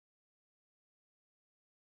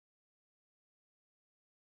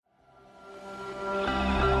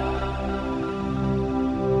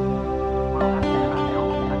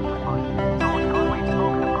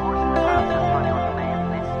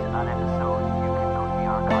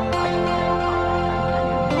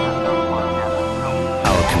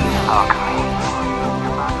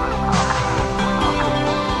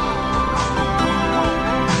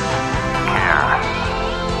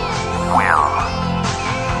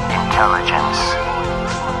intelligence,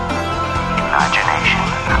 imagination,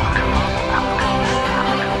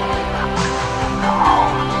 the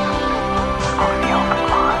home of the open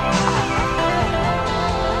mind.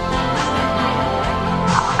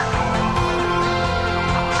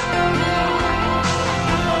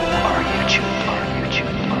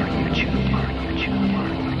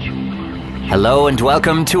 Hello and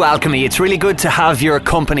welcome to Alchemy. It's really good to have your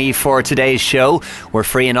company for today's show. We're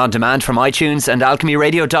free and on demand from iTunes and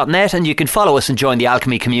alchemyradio.net, and you can follow us and join the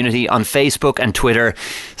Alchemy community on Facebook and Twitter.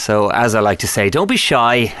 So, as I like to say, don't be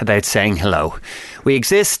shy about saying hello. We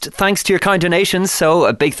exist thanks to your kind donations, so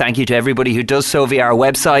a big thank you to everybody who does so via our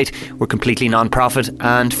website. We're completely non-profit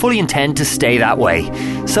and fully intend to stay that way.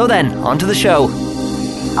 So then, on to the show.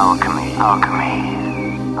 Alchemy,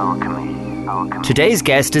 alchemy, alchemy. Today's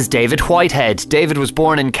guest is David Whitehead. David was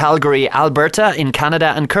born in Calgary, Alberta in Canada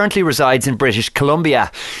and currently resides in British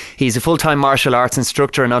Columbia. He's a full-time martial arts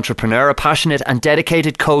instructor and entrepreneur, a passionate and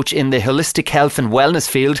dedicated coach in the holistic health and wellness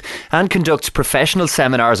field, and conducts professional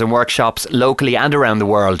seminars and workshops locally and around the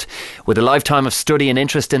world. With a lifetime of study and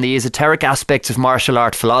interest in the esoteric aspects of martial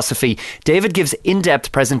art philosophy, David gives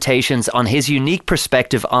in-depth presentations on his unique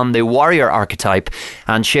perspective on the warrior archetype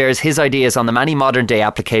and shares his ideas on the many modern-day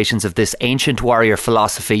applications of this ancient warrior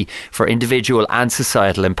philosophy for individual and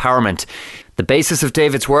societal empowerment. The basis of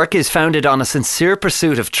David's work is founded on a sincere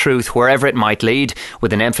pursuit of truth wherever it might lead,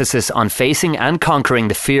 with an emphasis on facing and conquering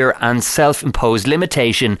the fear and self-imposed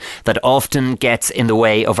limitation that often gets in the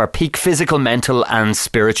way of our peak physical, mental and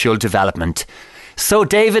spiritual development. So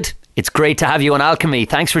David, it's great to have you on Alchemy.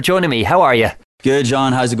 Thanks for joining me. How are you? Good,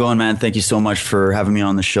 John. How's it going, man? Thank you so much for having me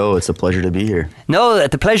on the show. It's a pleasure to be here. No,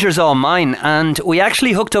 the pleasure's all mine. And we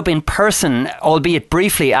actually hooked up in person, albeit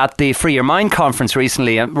briefly, at the Free Your Mind conference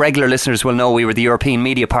recently. Regular listeners will know we were the European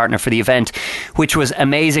media partner for the event, which was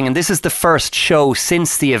amazing. And this is the first show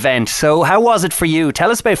since the event. So how was it for you? Tell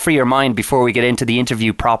us about Free Your Mind before we get into the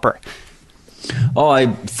interview proper. Oh, I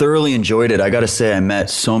thoroughly enjoyed it. I got to say, I met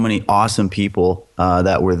so many awesome people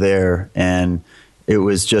that were there, and it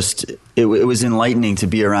was just, it was enlightening to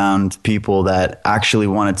be around people that actually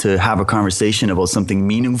wanted to have a conversation about something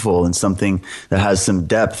meaningful and something that has some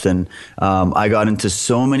depth. And I got into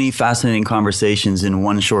so many fascinating conversations in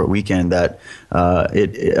one short weekend that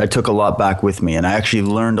I took a lot back with me. And I actually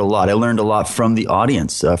learned a lot. I learned a lot from the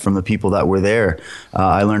audience, from the people that were there.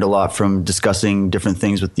 I learned a lot from discussing different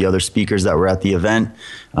things with the other speakers that were at the event.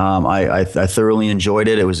 I thoroughly enjoyed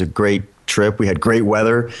it. It was a great trip. We had great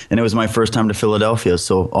weather, and it was my first time to Philadelphia.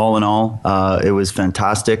 So all in all, it was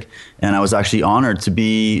fantastic. And I was actually honored to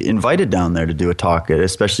be invited down there to do a talk,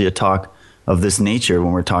 especially a talk of this nature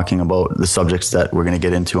when we're talking about the subjects that we're going to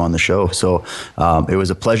get into on the show. So it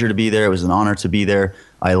was a pleasure to be there. It was an honor to be there.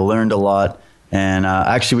 I learned a lot. And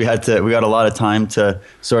actually, we got a lot of time to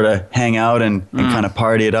sort of hang out and kind of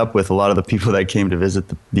party it up with a lot of the people that came to visit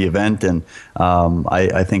the event. And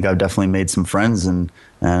I think I've definitely made some friends, and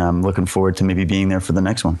I'm looking forward to maybe being there for the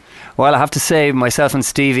next one. Well, I have to say, myself and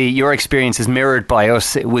Stevie, your experience is mirrored by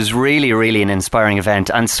us. It was really, really an inspiring event,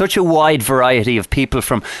 and such a wide variety of people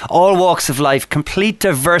from all walks of life, complete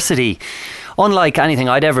diversity. Unlike anything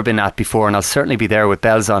I'd ever been at before, and I'll certainly be there with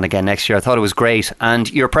bells on again next year. I thought it was great.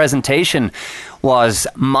 And your presentation was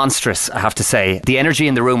monstrous, I have to say. The energy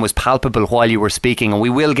in the room was palpable while you were speaking, and we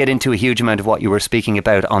will get into a huge amount of what you were speaking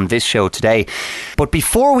about on this show today. But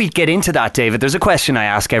before we get into that, David, there's a question I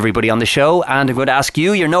ask everybody on the show, and I'm going to ask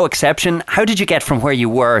you, you're no exception. How did you get from where you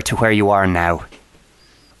were to where you are now?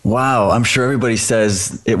 Wow, I'm sure everybody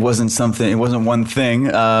says it wasn't one thing,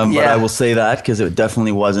 but I will say that because it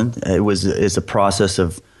definitely wasn't. It's a process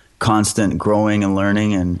of constant growing and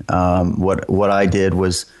learning, and what I did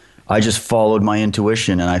was I just followed my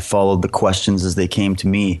intuition, and I followed the questions as they came to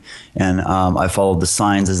me, and I followed the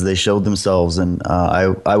signs as they showed themselves, and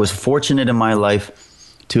I was fortunate in my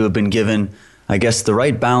life to have been given, I guess, the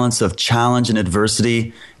right balance of challenge and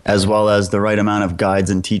adversity, as well as the right amount of guides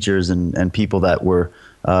and teachers and people that were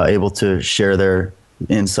able to share their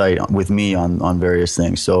insight with me on various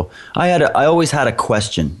things. So I always had a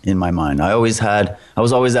question in my mind. I was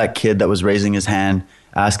always that kid that was raising his hand,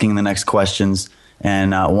 asking the next questions,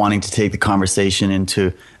 and wanting to take the conversation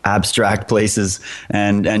into abstract places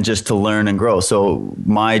and just to learn and grow. So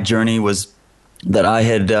my journey was that I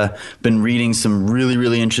had been reading some really,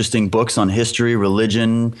 really interesting books on history,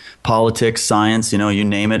 religion, politics, science, you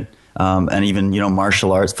name it. And even,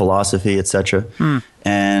 martial arts, philosophy, etc.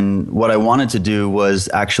 And what I wanted to do was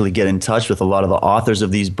actually get in touch with a lot of the authors of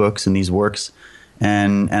these books and these works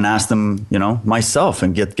and ask them, myself,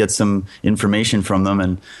 and get some information from them.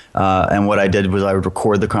 And what I did was I would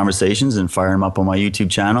record the conversations and fire them up on my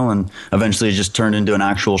YouTube channel, and eventually it just turned into an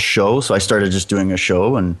actual show. So I started just doing a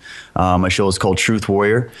show, and my show is called Truth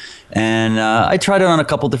Warrior. And I tried it on a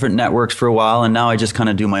couple different networks for a while, and now I just kind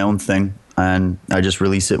of do my own thing, and I just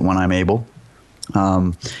release it when I'm able.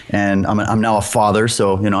 And I'm now a father,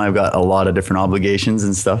 so I've got a lot of different obligations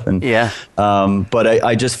and stuff. And but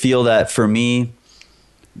I just feel that for me,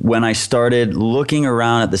 when I started looking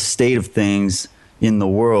around at the state of things in the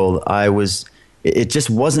world, it just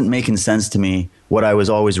wasn't making sense to me what I was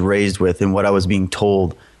always raised with and what I was being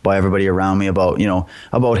told by everybody around me about,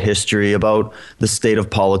 about history, about the state of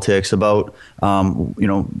politics, about,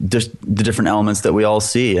 just the different elements that we all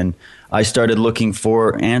see. And I started looking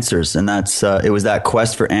for answers, and it was that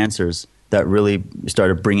quest for answers that really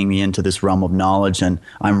started bringing me into this realm of knowledge. And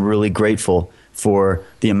I'm really grateful for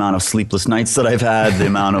the amount of sleepless nights that I've had, the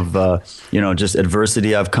amount of, just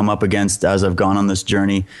adversity I've come up against as I've gone on this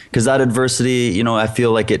journey. Because that adversity, I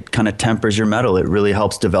feel like it kind of tempers your mettle. It really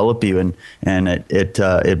helps develop you, and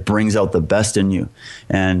it brings out the best in you.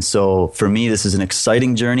 And so for me, this is an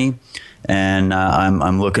exciting journey, and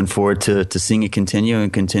I'm looking forward to seeing it continue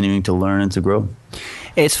and continuing to learn and to grow.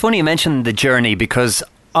 It's funny you mentioned the journey, because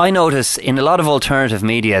I notice in a lot of alternative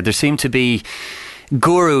media, there seem to be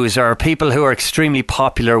gurus or people who are extremely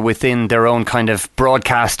popular within their own kind of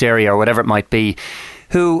broadcast area or whatever it might be,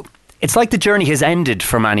 who it's like the journey has ended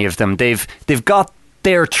for many of them. They've got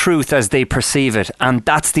their truth as they perceive it, and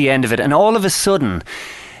that's the end of it. And all of a sudden,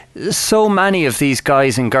 so many of these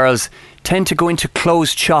guys and girls tend to go into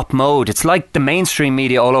closed shop mode. It's like the mainstream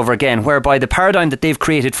media all over again, whereby the paradigm that they've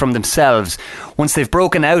created from themselves, once they've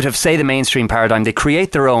broken out of, say, the mainstream paradigm, they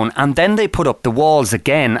create their own, and then they put up the walls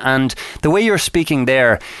again. And the way you're speaking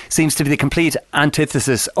there seems to be the complete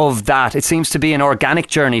antithesis of that. It seems to be an organic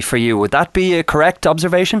journey for you. Would that be a correct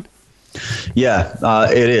observation? Yeah,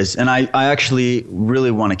 it is. And I actually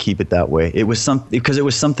really want to keep it that way. It was because it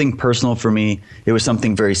was something personal for me. It was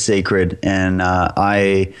something very sacred. And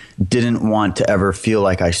I didn't want to ever feel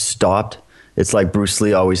like I stopped. It's like Bruce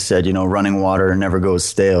Lee always said, running water never goes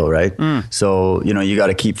stale, right? So, you got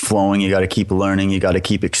to keep flowing. You got to keep learning. You got to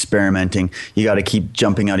keep experimenting. You got to keep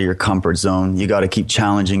jumping out of your comfort zone. You got to keep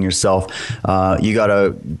challenging yourself. You got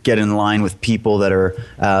to get in line with people that are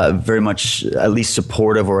very much at least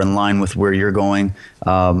supportive or in line with where you're going.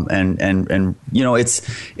 And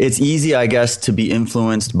it's easy, I guess, to be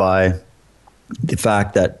influenced by the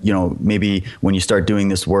fact that, maybe when you start doing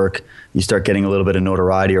this work, you start getting a little bit of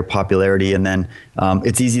notoriety or popularity, and then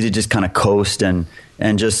it's easy to just kind of coast and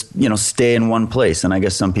just, stay in one place. And I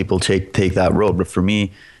guess some people take that road. But for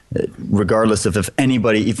me, regardless of if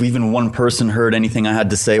even one person heard anything I had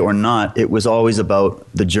to say or not, it was always about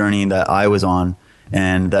the journey that I was on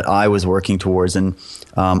and that I was working towards. And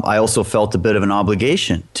I also felt a bit of an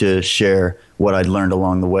obligation to share what I'd learned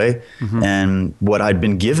along the way and what I'd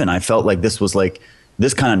been given. I felt like this was like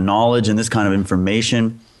this kind of knowledge and this kind of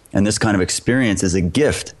information and this kind of experience is a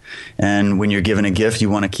gift. And when you're given a gift, you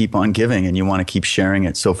want to keep on giving and you want to keep sharing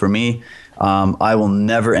it. So for me, I will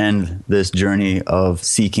never end this journey of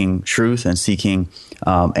seeking truth and seeking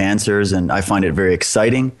answers. And I find it very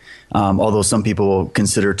exciting. Although some people will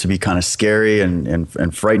consider it to be kind of scary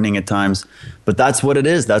and frightening at times. But that's what it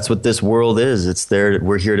is. That's what this world is. It's there.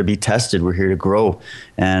 We're here to be tested. We're here to grow.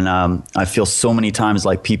 And I feel so many times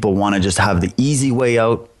like people want to just have the easy way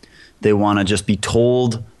out. They want to just be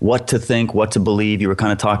told what to think, what to believe. You were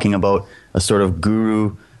kind of talking about a sort of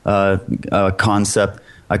guru concept.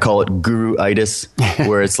 I call it guru-itis,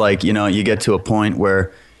 where it's like, you get to a point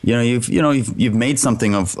where, you've made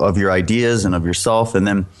something of your ideas and of yourself. And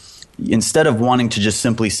then instead of wanting to just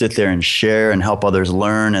simply sit there and share and help others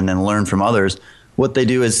learn and then learn from others, what they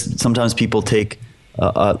do is sometimes people take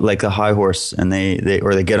like a high horse and they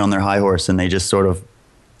get on their high horse and they just sort of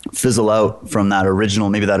fizzle out from that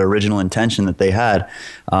original intention that they had,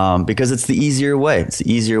 because it's the easier way. It's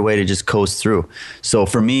the easier way to just coast through. So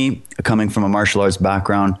for me, coming from a martial arts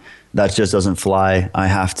background, that just doesn't fly. I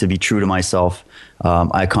have to be true to myself.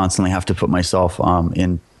 I constantly have to put myself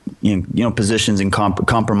in positions in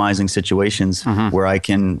compromising situations where I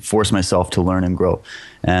can force myself to learn and grow.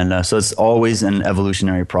 And so it's always an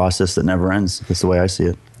evolutionary process that never ends. That's the way I see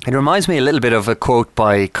it. It reminds me a little bit of a quote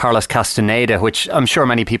by Carlos Castaneda, which I'm sure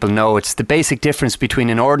many people know. It's the basic difference between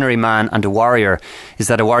an ordinary man and a warrior is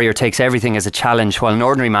that a warrior takes everything as a challenge, while an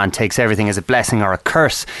ordinary man takes everything as a blessing or a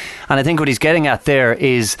curse. And I think what he's getting at there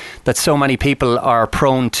is that so many people are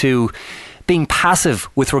prone to being passive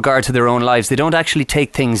with regard to their own lives. They don't actually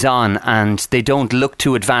take things on, and they don't look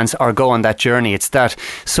to advance or go on that journey. It's that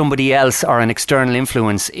somebody else or an external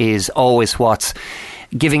influence is always what's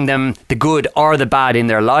giving them the good or the bad in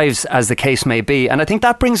their lives, as the case may be. And I think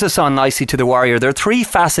that brings us on nicely to the Warrior. There are three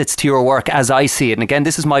facets to your work as I see it. And again,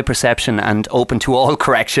 this is my perception and open to all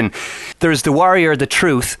correction. There's the Warrior, the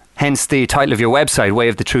Truth, hence the title of your website,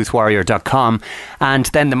 wayofthetruthwarrior.com, and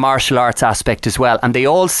then the martial arts aspect as well. And they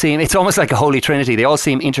all seem, it's almost like a holy trinity, they all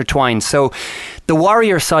seem intertwined. So the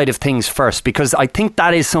warrior side of things first, because I think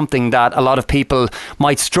that is something that a lot of people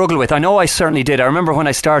might struggle with. I know I certainly did. I remember when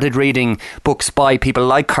I started reading books by people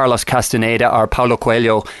like Carlos Castaneda or Paulo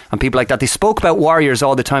Coelho and people like that, they spoke about warriors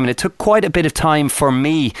all the time, and it took quite a bit of time for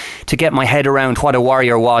me to get my head around what a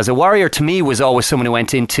warrior was. A warrior to me was always someone who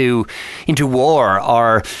went into war,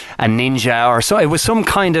 or a ninja, or so. It was some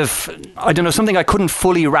kind of, I don't know, something I couldn't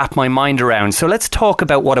fully wrap my mind around. So let's talk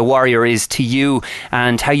about what a warrior is to you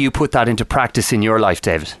and how you put that into practice in your life,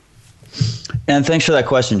 David. And thanks for that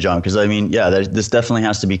question, John, because I mean, yeah, this definitely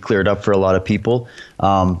has to be cleared up for a lot of people.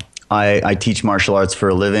 I teach martial arts for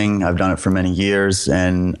a living. I've done it for many years,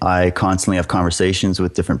 and I constantly have conversations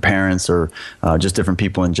with different parents or just different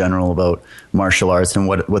people in general about martial arts and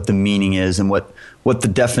what the meaning is and what the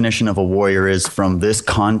definition of a warrior is from this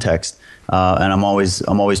context. And I'm always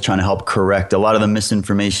trying to help correct a lot of the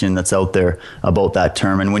misinformation that's out there about that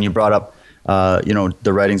term. And when you brought up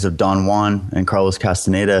the writings of Don Juan and Carlos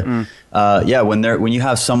Castaneda. When you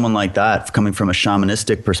have someone like that coming from a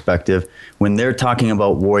shamanistic perspective, when they're talking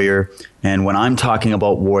about warrior, and when I'm talking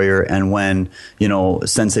about warrior, and when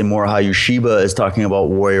Sensei Moroha Yoshiba is talking about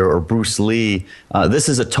warrior, or Bruce Lee, this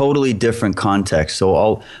is a totally different context.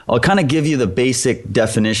 So I'll kind of give you the basic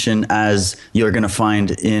definition as you're going to find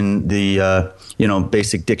in the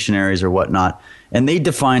basic dictionaries or whatnot, and they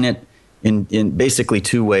define it in basically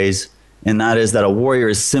two ways. And that is that a warrior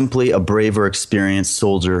is simply a brave or experienced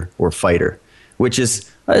soldier or fighter, which is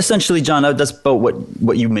essentially, John, that's about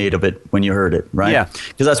what you made of it when you heard it, right? Yeah.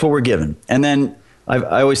 Because that's what we're given. And then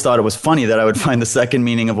I always thought it was funny that I would find the second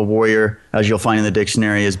meaning of a warrior, as you'll find in the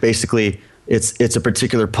dictionary, is basically it's a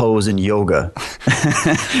particular pose in yoga.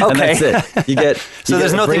 And that's it. You get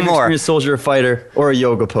there's nothing more. A soldier or fighter or a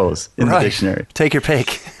yoga pose in the dictionary. Take your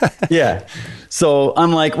pick. Yeah. So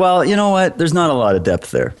I'm like, well, you know what? There's not a lot of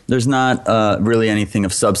depth there. There's not really anything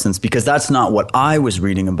of substance, because that's not what I was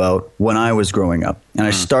reading about when I was growing up. And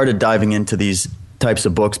I started diving into these types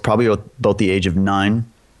of books probably about the age of 9.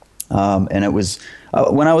 And it was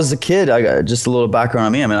when I was a kid. Just a little background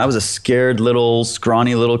on me. I mean, I was a scared little,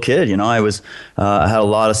 scrawny little kid. I had a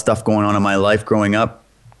lot of stuff going on in my life growing up.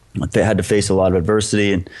 They had to face a lot of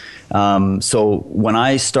adversity. And so when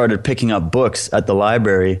I started picking up books at the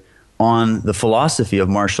library on the philosophy of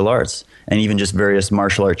martial arts, and even just various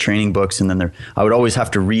martial art training books. And then I would always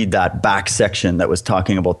have to read that back section that was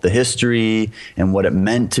talking about the history and what it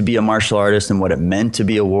meant to be a martial artist and what it meant to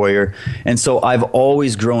be a warrior. And so I've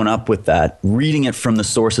always grown up with that, reading it from the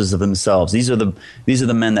sources of themselves. These are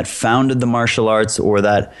the men that founded the martial arts, or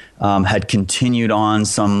that had continued on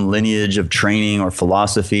some lineage of training or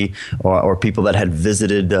philosophy, or people that had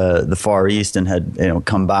visited the Far East and had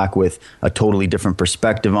come back with a totally different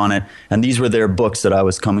perspective on it. And these were their books that I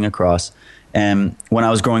was coming across. And when I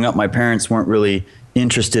was growing up, my parents weren't really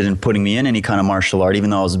interested in putting me in any kind of martial art, even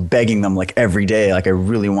though I was begging them like every day, like I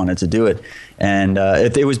really wanted to do it. And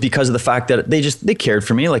it was because of the fact that they cared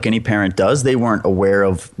for me like any parent does. They weren't aware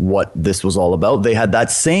of what this was all about. They had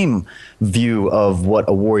that same view of what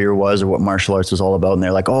a warrior was or what martial arts was all about. And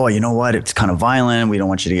they're like, oh, you know what? It's kind of violent. We don't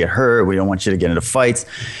want you to get hurt. We don't want you to get into fights.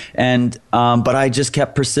 And but I just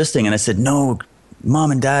kept persisting. And I said, no,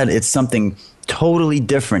 Mom and Dad, it's something totally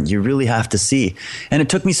different. You really have to see. And it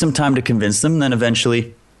took me some time to convince them. Then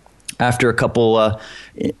eventually, after a couple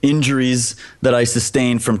injuries that I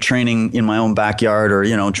sustained from training in my own backyard, or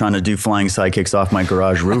trying to do flying sidekicks off my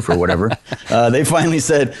garage roof or whatever, they finally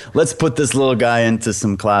said, let's put this little guy into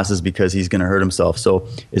some classes because he's going to hurt himself. So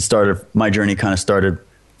my journey kind of started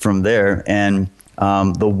from there. And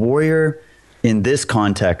the warrior in this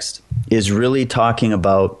context is really talking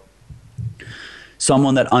about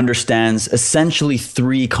someone that understands essentially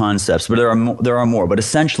three concepts, but there are more, but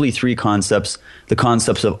essentially three concepts: the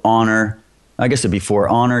concepts of honor, I guess it'd be four: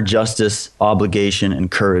 honor, justice, obligation,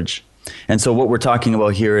 and courage. And so what we're talking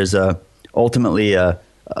about here is ultimately a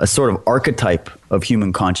sort of archetype of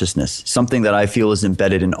human consciousness, something that I feel is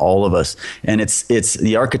embedded in all of us. And it's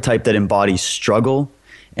the archetype that embodies struggle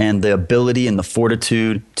and the ability and the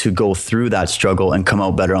fortitude to go through that struggle and come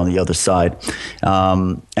out better on the other side.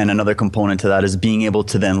 And another component to that is being able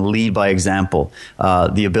to then lead by example,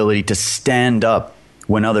 the ability to stand up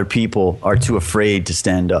when other people are too afraid to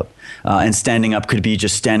stand up. And standing up could be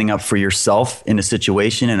just standing up for yourself in a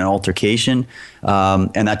situation, in an altercation.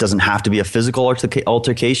 And that doesn't have to be a physical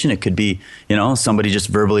altercation. It could be, somebody just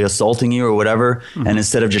verbally assaulting you or whatever. Mm-hmm. And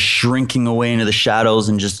instead of just shrinking away into the shadows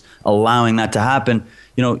and just allowing that to happen,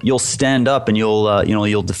 you'll stand up and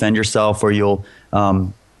you'll defend yourself, or you'll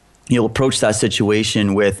approach that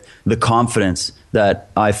situation with the confidence that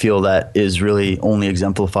I feel that is really only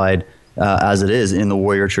exemplified as it is in the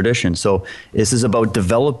warrior tradition. So this is about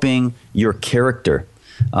developing your character.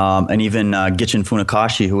 And even Gichin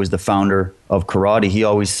Funakoshi, who was the founder of karate, he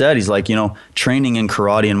always said, he's like, training in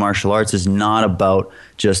karate and martial arts is not about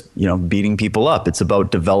just, beating people up. It's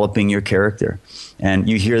about developing your character. And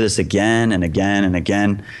you hear this again and again and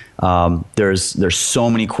again. There's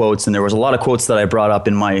so many quotes, and there was a lot of quotes that I brought up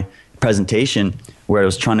in my presentation where I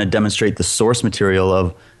was trying to demonstrate the source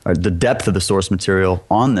material or the depth of the source material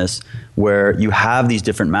on this, where you have these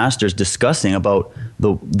different masters discussing about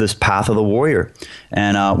this path of the warrior.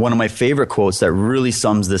 And one of my favorite quotes that really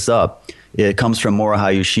sums this up, it comes from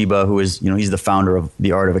Morihei Ueshiba, who is, he's the founder of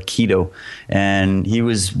the art of Aikido. And he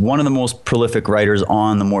was one of the most prolific writers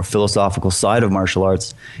on the more philosophical side of martial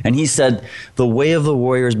arts. And he said, the way of the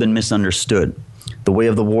warrior has been misunderstood. The way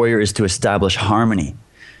of the warrior is to establish harmony.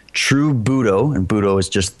 True Budo, and Budo is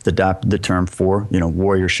just the term for,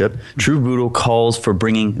 warriorship. True Budo calls for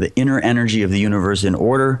bringing the inner energy of the universe in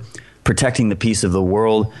order, protecting the peace of the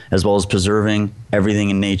world, as well as preserving everything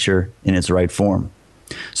in nature in its right form.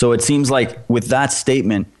 So it seems like with that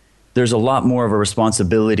statement, there's a lot more of a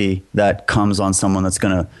responsibility that comes on someone that's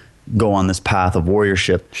going to go on this path of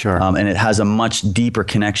warriorship. Sure. And it has a much deeper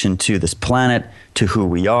connection to this planet, to who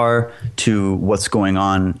we are, to what's going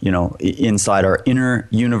on, inside our inner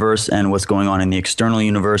universe and what's going on in the external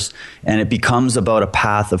universe. And it becomes about a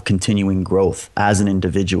path of continuing growth as an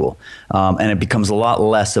individual. And it becomes a lot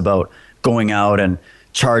less about going out and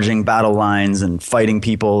charging battle lines and fighting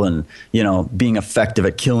people and, being effective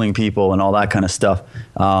at killing people and all that kind of stuff.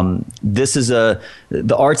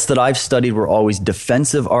 The arts that I've studied were always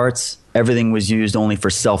defensive arts. Everything was used only for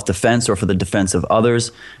self-defense or for the defense of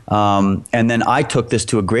others. And then I took this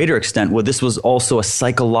to a greater extent where this was also a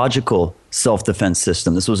psychological self-defense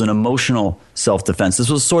system. This was an emotional self-defense. This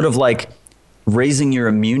was sort of like raising your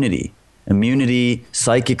immunity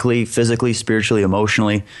psychically, physically, spiritually,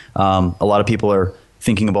 emotionally. A lot of people are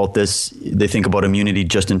thinking about this, they think about immunity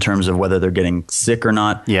just in terms of whether they're getting sick or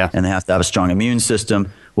not. Yeah. And they have to have a strong immune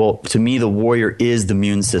system. Well, to me, the warrior is the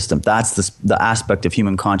immune system. That's the aspect of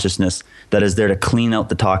human consciousness that is there to clean out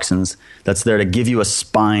the toxins, that's there to give you a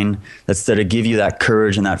spine, that's there to give you that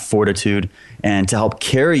courage and that fortitude, and to help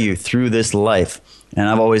carry you through this life. And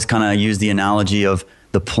I've always kind of used the analogy of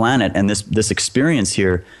the planet and this experience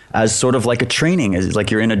here as sort of like a training. It's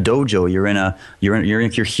like you're in a dojo.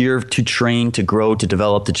 You're here to train, to grow, to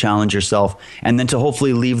develop, to challenge yourself, and then to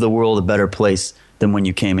hopefully leave the world a better place than when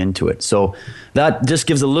you came into it. So that just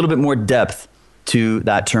gives a little bit more depth to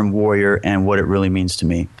that term warrior and what it really means to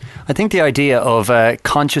me. I think the idea of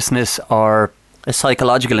consciousness or a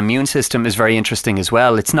psychological immune system is very interesting as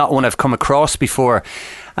well. It's not one I've come across before.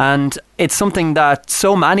 And it's something that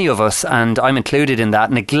so many of us, and I'm included in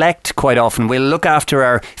that, neglect quite often. We'll look after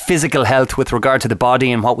our physical health with regard to the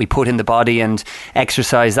body and what we put in the body and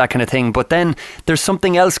exercise, that kind of thing. But then there's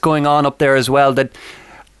something else going on up there as well that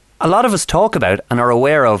a lot of us talk about and are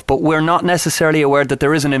aware of, but we're not necessarily aware that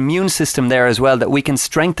there is an immune system there as well, that we can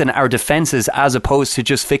strengthen our defenses as opposed to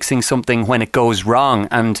just fixing something when it goes wrong.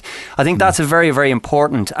 And I think that's a very, very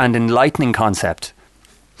important and enlightening concept.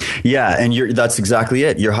 Yeah, and that's exactly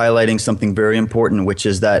it. You're highlighting something very important, which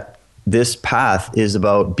is that this path is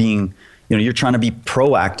about being, you're trying to be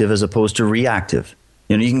proactive as opposed to reactive.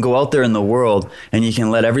 You can go out there in the world and you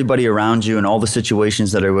can let everybody around you and all the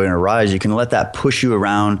situations that are going to arise, you can let that push you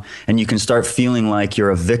around, and you can start feeling like you're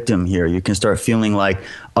a victim here. You can start feeling like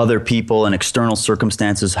other people and external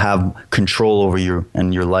circumstances have control over you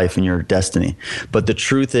and your life and your destiny. But the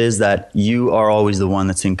truth is that you are always the one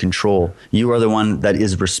that's in control. You are the one that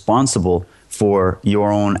is responsible for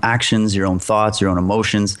your own actions, your own thoughts, your own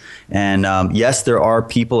emotions. And yes, there are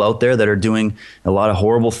people out there that are doing a lot of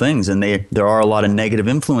horrible things, and there are a lot of negative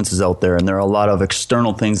influences out there, and there are a lot of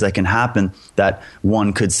external things that can happen that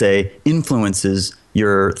one could say influences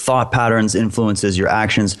your thought patterns, influences your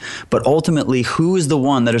actions. But ultimately, who is the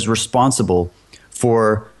one that is responsible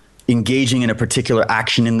for engaging in a particular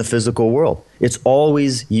action in the physical world? It's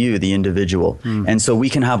always you, the individual. And so we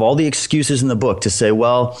can have all the excuses in the book to say,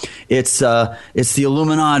 well, it's the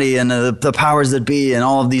Illuminati and the powers that be and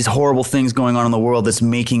all of these horrible things going on in the world that's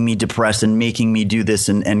making me depressed and making me do this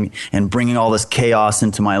and bringing all this chaos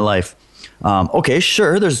into my life. Okay,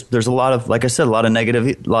 sure. There's a lot of, like I said, a lot of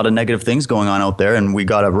negative things going on out there, and we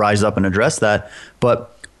got to rise up and address that.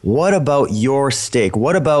 But what about your stake?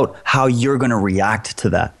 What about how you're going to react to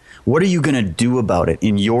that? What are you going to do about it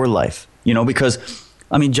in your life? Because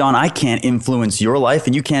I mean, John, I can't influence your life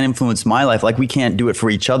and you can't influence my life. Like, we can't do it for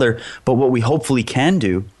each other. But what we hopefully can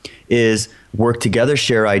do is work together,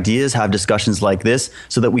 share ideas, have discussions like this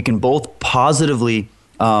so that we can both positively,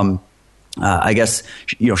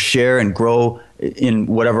 share and grow in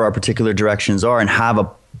whatever our particular directions are and have a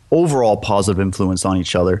overall positive influence on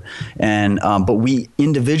each other. And but we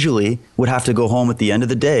individually would have to go home at the end of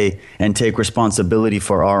the day and take responsibility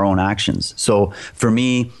for our own actions. So for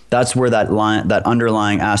me, that's where that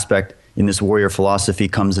underlying aspect in this warrior philosophy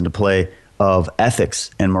comes into play of ethics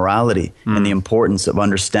and morality and the importance of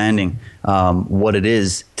understanding what it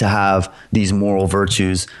is to have these moral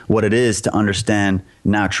virtues, what it is to understand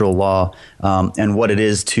natural law, and what it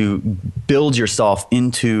is to build yourself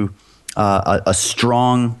into a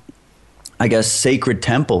strong, I guess, sacred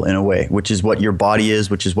temple in a way, which is what your body is,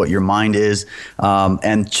 which is what your mind is,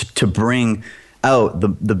 and to bring out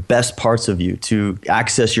the best parts of you, to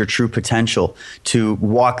access your true potential, to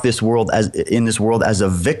walk this world as a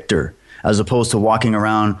victor, as opposed to walking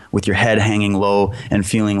around with your head hanging low and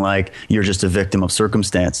feeling like you're just a victim of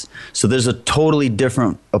circumstance. So there's a totally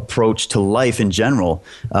different approach to life in general,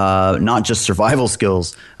 not just survival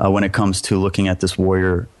skills, when it comes to looking at this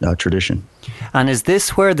warrior tradition. And is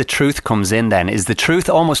this where the truth comes in then? Is the truth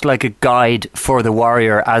almost like a guide for the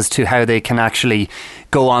warrior as to how they can actually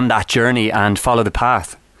go on that journey and follow the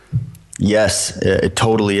path? Yes, it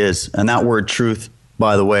totally is. And that word truth,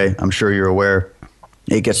 by the way, I'm sure you're aware,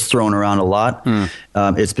 it gets thrown around a lot.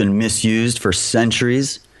 It's been misused for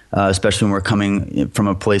centuries, especially when we're coming from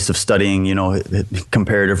a place of studying,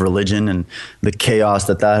 comparative religion and the chaos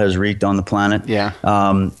that has wreaked on the planet. Yeah.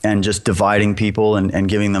 And just dividing people and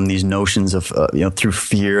giving them these notions of, through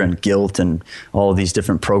fear and guilt and all of these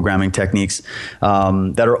different programming techniques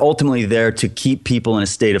that are ultimately there to keep people in a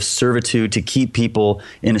state of servitude, to keep people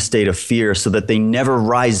in a state of fear so that they never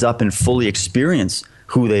rise up and fully experience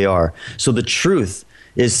who they are. So the truth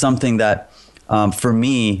is something that for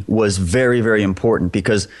me was very, very important,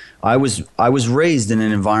 because I was raised in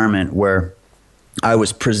an environment where I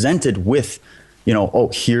was presented with,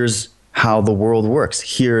 here's how the world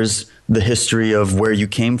works. Here's the history of where you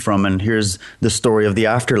came from, and here's the story of the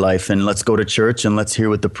afterlife, and let's go to church and let's hear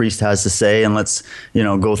what the priest has to say, and let's,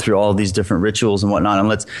 go through all these different rituals and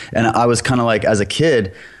whatnot. And I was kind of like, as a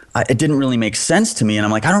kid, it didn't really make sense to me. And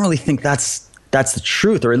I'm like, I don't really think that's the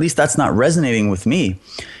truth, or at least that's not resonating with me.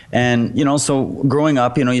 And, so growing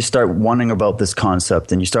up, you start wondering about this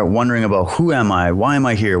concept, and you start wondering about, who am I? Why am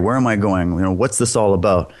I here? Where am I going? What's this all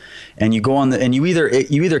about? And you go on and you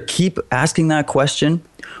either keep asking that question,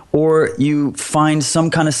 or you find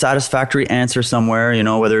some kind of satisfactory answer somewhere,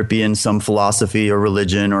 whether it be in some philosophy or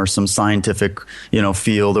religion or some scientific,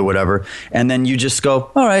 field or whatever. And then you just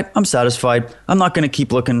go, all right, I'm satisfied. I'm not going to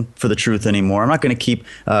keep looking for the truth anymore. I'm not going to keep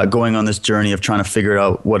going on this journey of trying to figure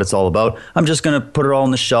out what it's all about. I'm just going to put it all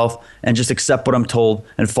on the shelf and just accept what I'm told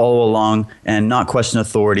and follow along and not question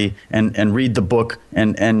authority and read the book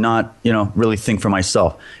and not, really think for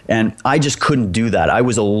myself. And I just couldn't do that. I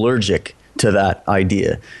was allergic to that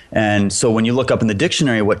idea. And so when you look up in the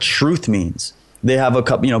dictionary what truth means, they have a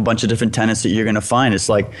couple, bunch of different tenets that you're going to find. It's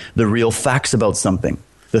like the real facts about something,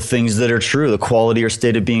 the things that are true, the quality or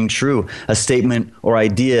state of being true, a statement or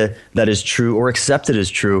idea that is true or accepted as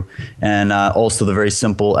true. And also the very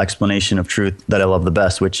simple explanation of truth that I love the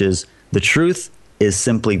best, which is the truth is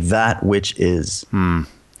simply that which is.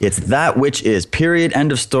 It's that which is, period,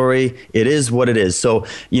 end of story. It is what it is. So,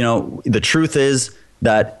 the truth is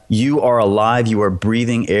that you are alive, you are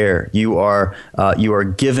breathing air, you are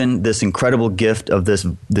given this incredible gift of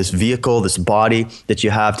this vehicle, this body that you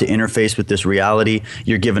have to interface with this reality.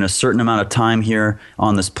 You're given a certain amount of time here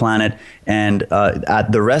on this planet, and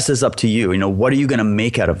the rest is up to you. What are you going to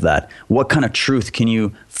make out of that? What kind of truth can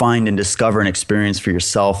you find and discover and experience for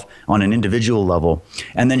yourself on an individual level?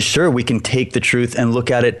 And then sure, we can take the truth and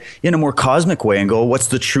look at it in a more cosmic way and go, what's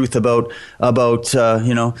the truth about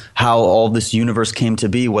how all this universe came to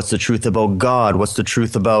be? What's the truth about God? What's the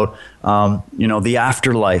truth about the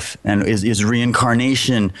afterlife? And is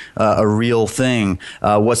reincarnation a real thing?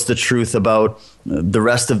 What's the truth about the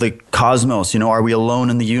rest of the cosmos? Are we alone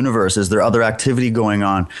in the universe? Is there other activity going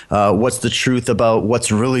on? What's the truth about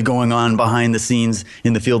what's really going on behind the scenes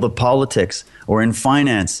in the field of politics or in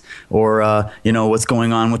finance, or what's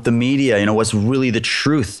going on with the media? What's really the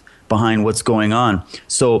truth behind what's going on?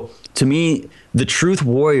 So to me, the truth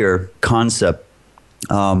warrior concept,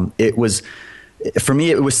 it was for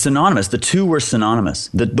me, it was synonymous. The two were synonymous.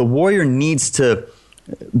 The warrior needs to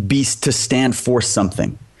stand for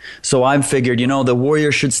something. So I figured, the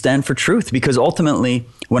warrior should stand for truth, because ultimately,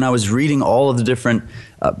 when I was reading all of the different,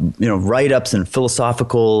 write-ups and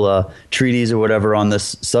philosophical treatises or whatever on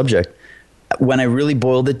this subject, when I really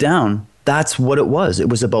boiled it down, that's what it was. It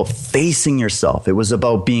was about facing yourself. It was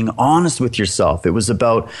about being honest with yourself. It was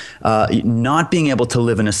about not being able to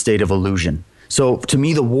live in a state of illusion. So to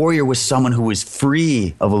me, the warrior was someone who was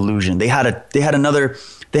free of illusion. They had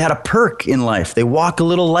a perk in life. They walk a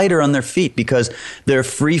little lighter on their feet because they're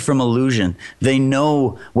free from illusion. They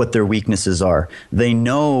know what their weaknesses are. They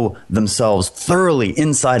know themselves thoroughly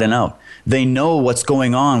inside and out. They know what's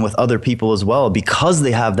going on with other people as well, because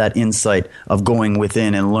they have that insight of going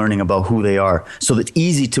within and learning about who they are. So it's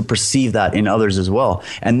easy to perceive that in others as well.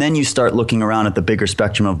 And then you start looking around at the bigger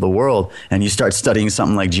spectrum of the world, and you start studying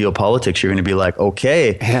something like geopolitics. You're going to be like,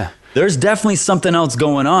 okay, there's definitely something else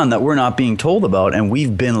going on that we're not being told about, and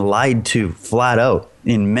we've been lied to flat out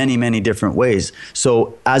in many, many different ways.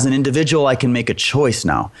 So as an individual, I can make a choice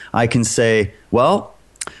now. I can say, well,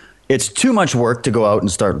 it's too much work to go out and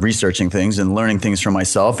start researching things and learning things for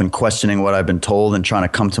myself and questioning what I've been told and trying to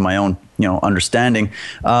come to my own, understanding.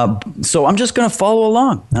 So I'm just going to follow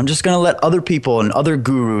along. I'm just going to let other people and other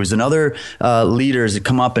gurus and other leaders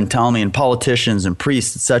come up and tell me, and politicians and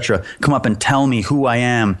priests, etc., come up and tell me who I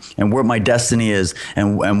am and where my destiny is,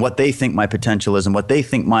 and what they think my potential is, and what they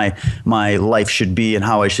think my life should be and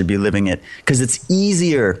how I should be living it. Because it's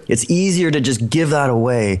easier to just give that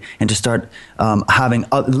away and to start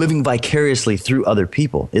living vicariously through other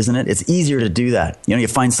people, isn't it? It's easier to do that. You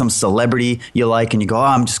find some celebrity you like and you go,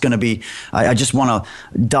 I'm just going to be, I just want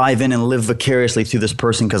to dive in and live vicariously through this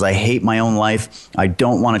person because I hate my own life. I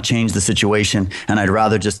don't want to change the situation, and I'd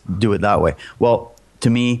rather just do it that way. Well, to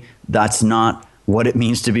me, that's not what it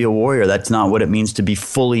means to be a warrior. That's not what it means to be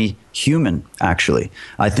fully human, actually.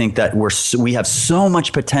 I think that we have so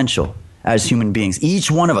much potential as human beings.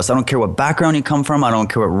 Each one of us, I don't care what background you come from, I don't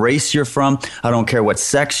care what race you're from, I don't care what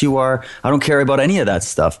sex you are, I don't care about any of that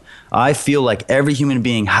stuff. I feel like every human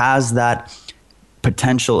being has that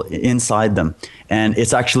potential inside them. And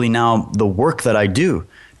it's actually now the work that I do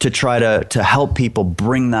to try to help people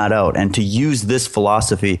bring that out and to use this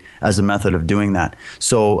philosophy as a method of doing that.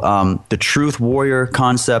 So the truth warrior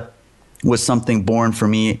concept was something born for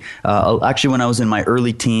me. Actually, when I was in my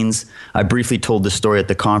early teens, I briefly told this story at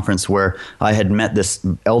the conference where I had met this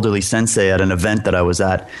elderly sensei at an event that I was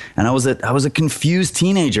at. And I was a confused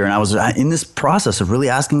teenager, and I was in this process of really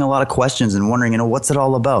asking a lot of questions and wondering, what's it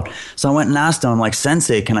all about? So I went and asked him, I'm like,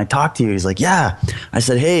 Sensei, can I talk to you? He's like, yeah. I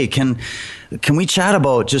said, hey, can we chat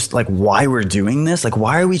about just like why we're doing this? Like,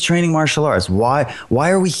 why are we training martial arts? Why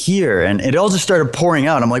are we here? And it all just started pouring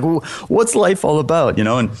out. I'm like, well, what's life all about?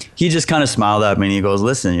 And he just kind of smiled at me and he goes,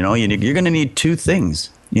 listen, you're going to need two things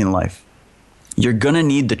in life. You're going to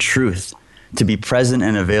need the truth to be present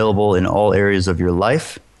and available in all areas of your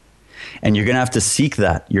life. And you're going to have to seek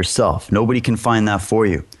that yourself. Nobody can find that for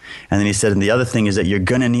you. And then he said, and the other thing is that you're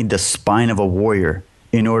going to need the spine of a warrior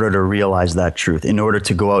in order to realize that truth, in order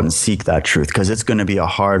to go out and seek that truth, because it's going to be a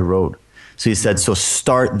hard road. So he said, so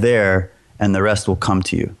start there and the rest will come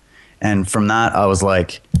to you. And from that, I was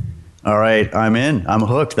like, all right, I'm in, I'm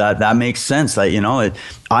hooked. That makes sense. I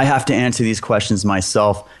have to answer these questions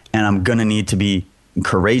myself, and I'm going to need to be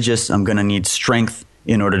courageous. I'm going to need strength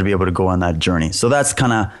in order to be able to go on that journey. So that's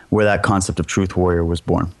kind of where that concept of Truth Warrior was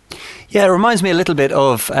born. Yeah, it reminds me a little bit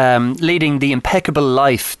of Leading the Impeccable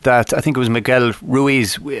Life, that I think it was Miguel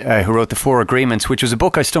Ruiz who wrote The Four Agreements, which was a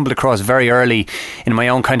book I stumbled across very early in my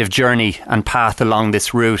own kind of journey and path along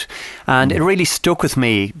this route. And it really stuck with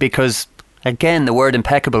me because, again, the word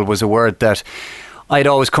impeccable was a word that I'd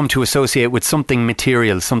always come to associate with something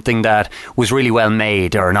material, something that was really well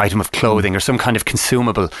made, or an item of clothing or some kind of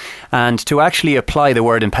consumable. And to actually apply the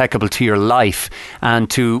word impeccable to your life and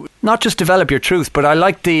to not just develop your truth, but I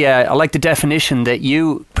like the definition that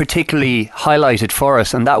you particularly highlighted for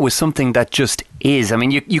us, and that was something that just is. I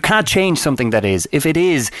mean, you can't change something that is. If it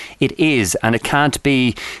is, and it can't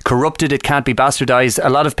be corrupted, it can't be bastardized. A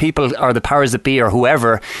lot of people, or the powers that be, or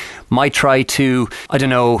whoever, might try to,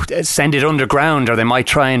 send it underground, or they might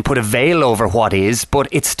try and put a veil over what is, but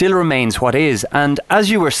it still remains what is. And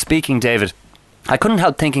as you were speaking, David, I couldn't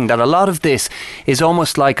help thinking that a lot of this is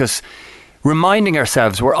almost like us reminding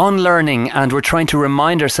ourselves, we're unlearning, and we're trying to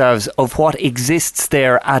remind ourselves of what exists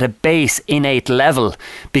there at a base innate level,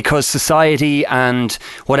 because society and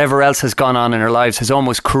whatever else has gone on in our lives has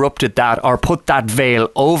almost corrupted that or put that veil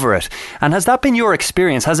over it. And has that been your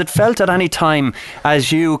experience? Has it felt at any time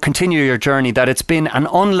as you continue your journey that it's been an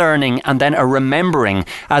unlearning and then a remembering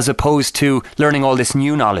as opposed to learning all this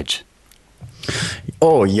new knowledge?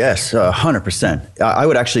 Oh, yes, 100%. I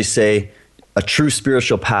would actually say a true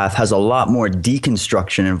spiritual path has a lot more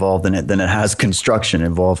deconstruction involved in it than it has construction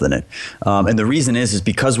involved in it. And the reason is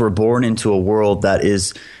because we're born into a world that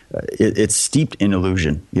is it's steeped in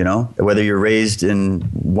illusion, you know, whether you're raised in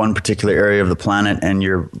one particular area of the planet and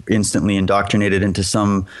you're instantly indoctrinated into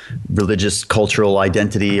some religious cultural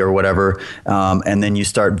identity or whatever, and then you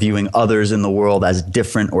start viewing others in the world as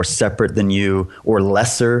different or separate than you or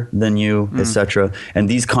lesser than you, etc. And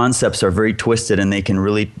these concepts are very twisted, and they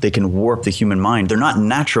can warp the human mind. They're not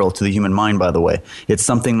natural to the human mind, by the way. It's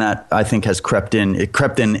something that I think has crept in. It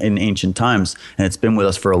crept in ancient times, and it's been with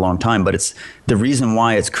us for a long time. But it's the reason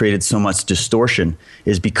why it's created so much distortion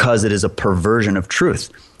is because it is a perversion of truth.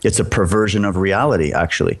 It's a perversion of reality,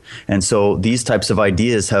 actually. And so these types of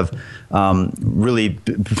ideas have really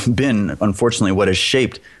been, unfortunately, what has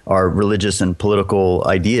shaped our religious and political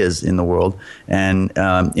ideas in the world. And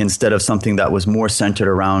instead of something that was more centered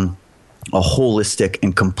around a holistic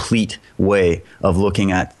and complete way of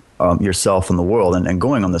looking at yourself and the world and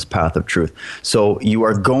going on this path of truth. So you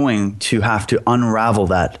are going to have to unravel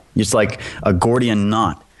that. It's like a Gordian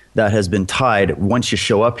knot that has been tied once you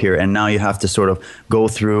show up here, and now you have to sort of go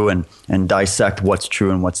through and dissect what's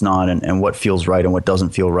true and what's not, and what feels right and what doesn't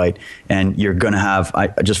feel right. And you're going to have,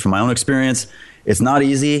 just from my own experience, it's not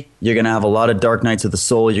easy. You're going to have a lot of dark nights of the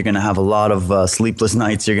soul. You're going to have a lot of sleepless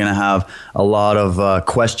nights. You're going to have a lot of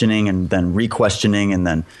questioning and then re-questioning, and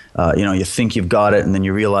then you think you've got it and then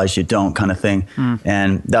you realize you don't, kind of thing.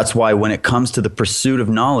 And that's why when it comes to the pursuit of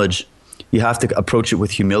knowledge, you have to approach it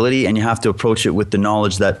with humility, and you have to approach it with the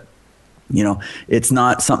knowledge that, it's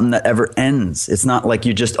not something that ever ends. It's not like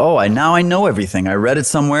you just, now I know everything. I read it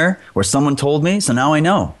somewhere or someone told me, so now I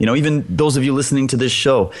know. Even those of you listening to this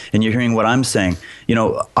show and you're hearing what I'm saying,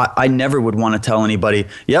 I never would want to tell anybody,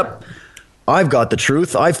 yep, I've got the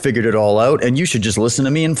truth. I've figured it all out, and you should just listen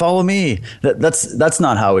to me and follow me. That's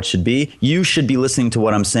not how it should be. You should be listening to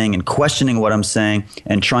what I'm saying and questioning what I'm saying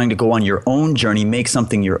and trying to go on your own journey, make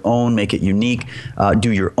something your own, make it unique,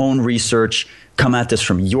 do your own research, come at this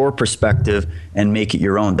from your perspective and make it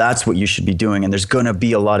your own. That's what you should be doing. And there's going to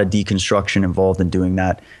be a lot of deconstruction involved in doing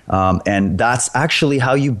that. And that's actually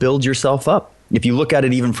how you build yourself up. If you look at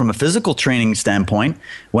it even from a physical training standpoint,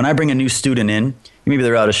 when I bring a new student in, maybe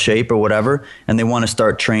they're out of shape or whatever, and they want to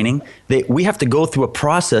start training, we have to go through a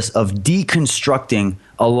process of deconstructing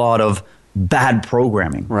a lot of bad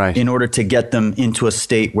programming, right, in order to get them into a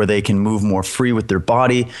state where they can move more free with their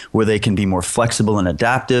body, where they can be more flexible and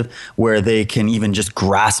adaptive, where they can even just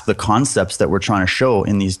grasp the concepts that we're trying to show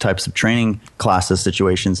in these types of training classes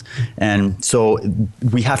situations. And so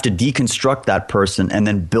we have to deconstruct that person and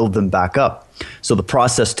then build them back up. So the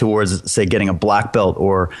process towards, say, getting a black belt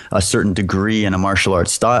or a certain degree in a martial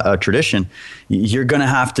arts tradition, you're going to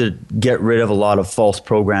have to get rid of a lot of false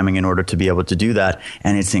programming in order to be able to do that.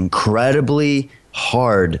 And it's incredibly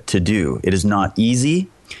hard to do. It is not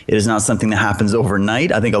easy. It is not something that happens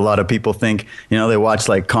overnight. I think a lot of people think, they watch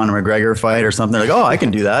like Conor McGregor fight or something. They're like, I can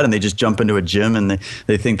do that. And they just jump into a gym and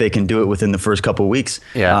they think they can do it within the first couple of weeks.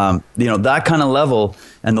 Yeah. That kind of level,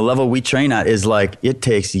 and the level we train at is like, it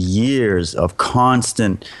takes years of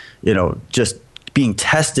constant, just being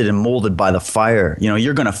tested and molded by the fire.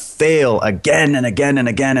 You're going to fail again and again and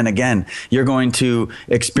again and again. You're going to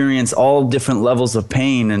experience all different levels of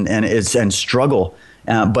pain and struggle.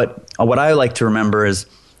 But what I like to remember is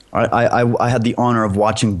I had the honor of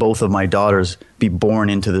watching both of my daughters be born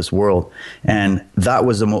into this world. And that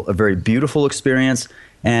was a very beautiful experience.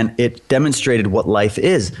 And it demonstrated what life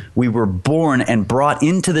is. We were born and brought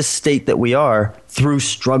into this state that we are through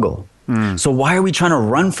struggle. So why are we trying to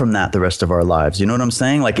run from that the rest of our lives? You know what I'm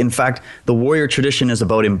saying? Like, in fact, the warrior tradition is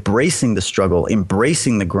about embracing the struggle,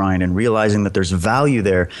 embracing the grind, and realizing that there's value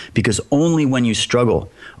there, because only when you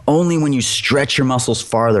struggle, only when you stretch your muscles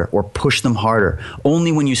farther or push them harder,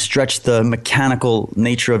 only when you stretch the mechanical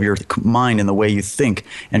nature of your mind and the way you think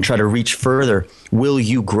and try to reach further, will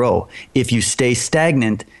you grow. If you stay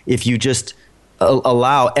stagnant, if you just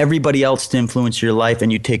allow everybody else to influence your life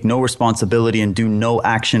and you take no responsibility and do no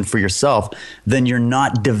action for yourself, then you're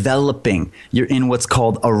not developing. You're in what's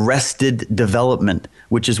called arrested development,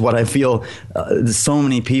 which is what I feel so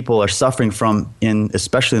many people are suffering from,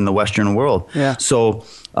 especially in the Western world. Yeah. So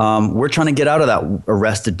we're trying to get out of that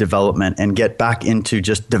arrested development and get back into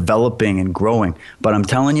just developing and growing. But I'm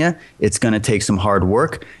telling you, it's going to take some hard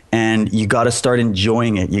work, and you got to start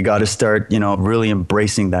enjoying it. You got to start, really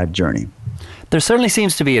embracing that journey. There certainly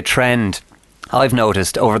seems to be a trend I've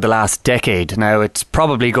noticed over the last decade. Now, it's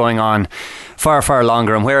probably going on far, far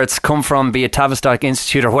longer, and where it's come from, be it Tavistock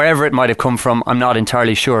Institute or wherever it might have come from, I'm not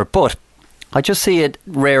entirely sure. But I just see it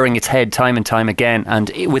rearing its head time and time again, and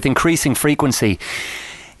with increasing frequency,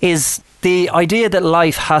 is the idea that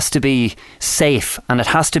life has to be safe and it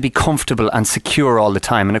has to be comfortable and secure all the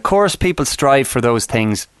time. And of course, people strive for those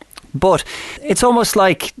things. But it's almost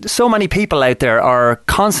like so many people out there are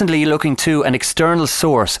constantly looking to an external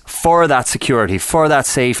source for that security, for that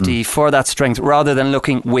safety, for that strength, rather than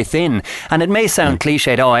looking within. And it may sound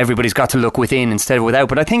cliched, everybody's got to look within instead of without.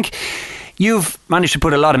 But I think you've managed to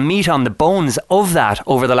put a lot of meat on the bones of that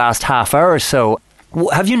over the last half hour or so.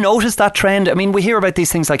 Have you noticed that trend? I mean, we hear about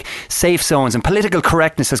these things like safe zones, and political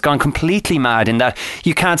correctness has gone completely mad in that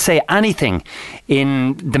you can't say anything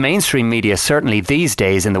in the mainstream media, certainly these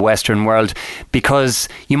days in the Western world, because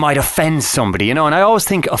you might offend somebody, and I always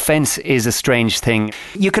think offence is a strange thing.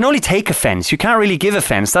 You can only take offence. You can't really give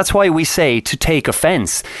offence. That's why we say to take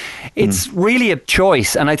offence. It's really a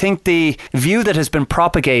choice, and I think the view that has been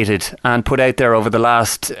propagated and put out there over the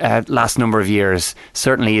last number of years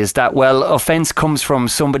certainly is that, well, offence comes from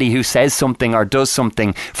somebody who says something or does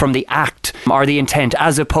something, from the act or the intent,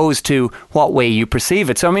 as opposed to what way you perceive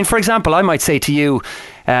it. So, I mean, for example, I might say to you,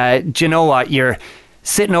 do you know what, you're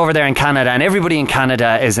sitting over there in Canada and everybody in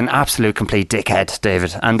Canada is an absolute complete dickhead,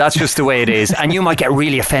 David, and that's just the way it is. And you might get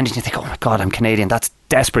really offended and you think, oh my God, I'm Canadian, that's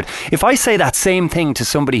desperate. If I say that same thing to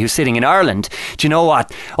somebody who's sitting in Ireland, do you know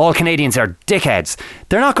what, all Canadians are dickheads,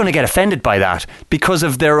 they're not going to get offended by that because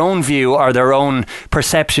of their own view or their own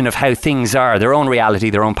perception of how things are, their own reality,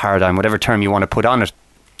 their own paradigm, whatever term you want to put on it.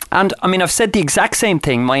 And I mean, I've said the exact same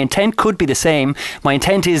thing. My intent could be the same. My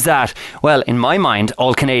intent is that, well, in my mind,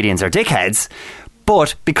 all Canadians are dickheads.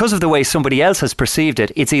 But because of the way somebody else has perceived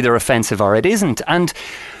it, it's either offensive or it isn't. And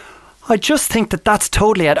I just think that that's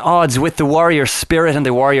totally at odds with the warrior spirit and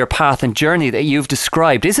the warrior path and journey that you've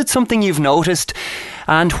described. Is it something you've noticed?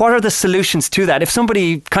 And what are the solutions to that? If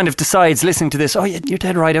somebody kind of decides, listening to this, you're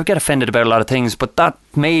dead right, I get offended about a lot of things, but that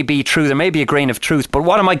may be true, there may be a grain of truth, but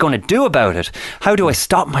what am I going to do about it? How do I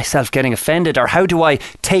stop myself getting offended? Or how do I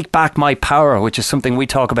take back my power, which is something we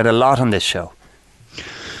talk about a lot on this show?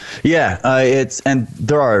 Yeah, and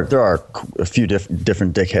there are a few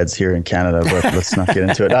different dickheads here in Canada, but let's not get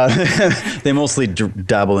into it. They mostly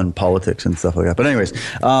dabble in politics and stuff like that. But anyways,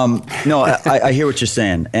 no, I hear what you're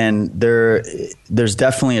saying, and there's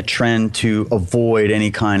definitely a trend to avoid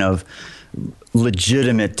any kind of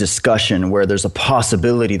legitimate discussion where there's a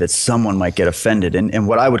possibility that someone might get offended, and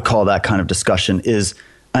what I would call that kind of discussion is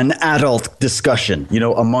an adult discussion,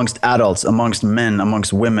 amongst adults, amongst men,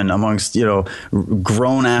 amongst women, amongst,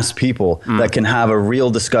 grown ass people that can have a real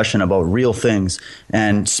discussion about real things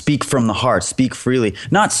and speak from the heart, speak freely,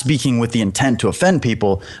 not speaking with the intent to offend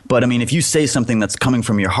people. But I mean, if you say something that's coming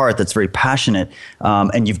from your heart, that's very passionate,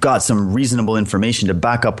 and you've got some reasonable information to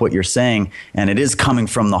back up what you're saying, and it is coming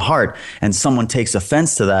from the heart, and someone takes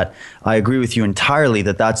offense to that, I agree with you entirely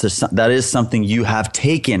that is something you have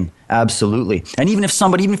taken. Absolutely. And even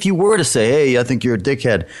if you were to say, hey, I think you're a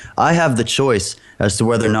dickhead, I have the choice as to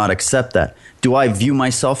whether or not accept that. Do I view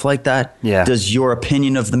myself like that? Yeah. Does your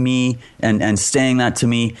opinion of me and saying that to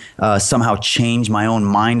me somehow change my own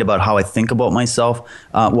mind about how I think about myself?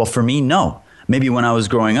 Well, for me, no. Maybe when I was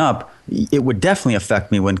growing up, it would definitely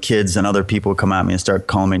affect me when kids and other people would come at me and start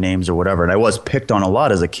calling me names or whatever. And I was picked on a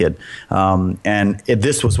lot as a kid.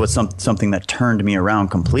 This was something that turned me around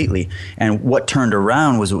completely. And what turned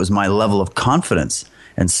around was my level of confidence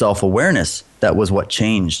and self-awareness. That was what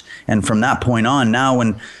changed. And from that point on, now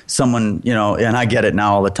when someone, and I get it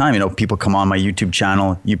now all the time, people come on my YouTube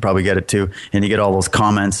channel, you probably get it too, and you get all those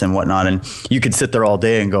comments and whatnot. And you could sit there all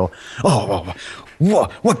day and go,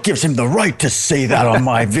 what gives him the right to say that on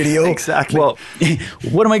my video? Exactly. Well,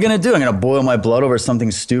 what am I going to do? I'm going to boil my blood over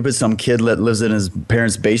something stupid, some kid that lives in his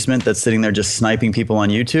parents' basement that's sitting there just sniping people on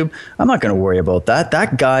YouTube? I'm not going to worry about that.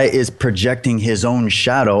 That guy is projecting his own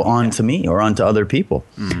shadow onto me or onto other people.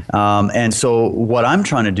 And so what I'm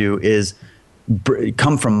trying to do is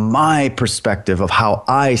come from my perspective of how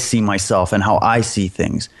I see myself and how I see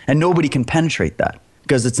things. And nobody can penetrate that.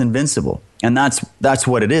 because it's invincible. And that's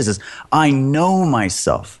what it is I know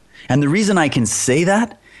myself. And the reason I can say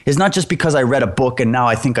that is not just because I read a book and now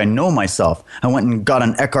I think I know myself. I went and got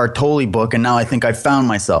an Eckhart Tolle book and now I think I found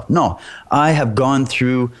myself. No, I have gone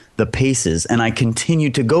through the paces and I continue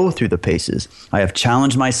to go through the paces. I have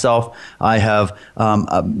challenged myself. I have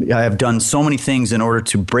done so many things in order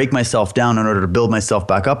to break myself down, in order to build myself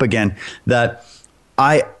back up again, that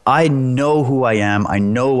I know who I am. I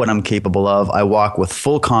know what I'm capable of. I walk with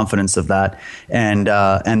full confidence of that. And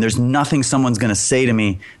there's nothing someone's going to say to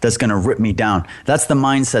me that's going to rip me down. That's the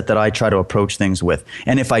mindset that I try to approach things with.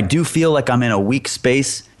 And if I do feel like I'm in a weak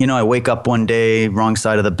space, I wake up one day, wrong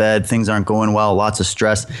side of the bed, things aren't going well, lots of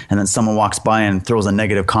stress, and then someone walks by and throws a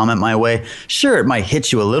negative comment my way. Sure, it might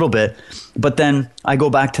hit you a little bit, but then I go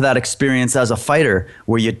back to that experience as a fighter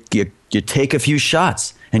where you take a few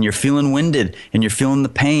shots and you're feeling winded and you're feeling the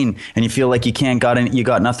pain and you feel like you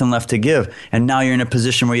got nothing left to give. And now you're in a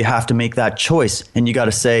position where you have to make that choice and you got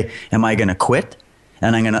to say, am I going to quit?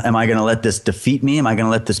 And am I going to let this defeat me? Am I going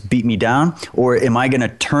to let this beat me down? Or am I going to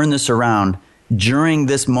turn this around during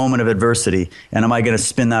this moment of adversity? And am I going to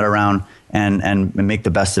spin that around and make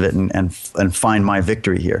the best of it and find my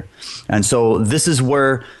victory here? And so this is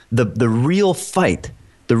where the real fight,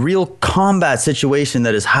 the real combat situation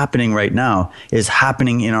that is happening right now is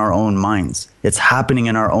happening in our own minds. It's happening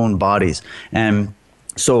in our own bodies. And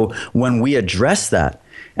so when we address that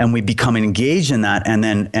and we become engaged in that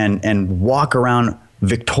and walk around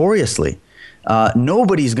victoriously,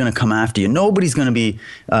 nobody's going to come after you. Nobody's going to be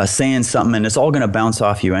saying something, and it's all going to bounce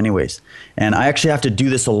off you anyways. And I actually have to do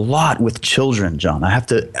this a lot with children, John. I have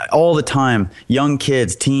to, all the time, young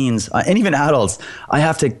kids, teens, and even adults, I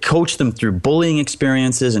have to coach them through bullying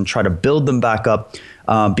experiences and try to build them back up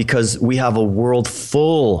because we have a world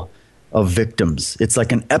full of victims. It's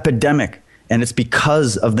like an epidemic. And it's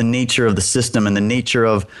because of the nature of the system and the nature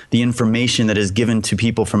of the information that is given to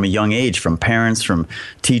people from a young age, from parents, from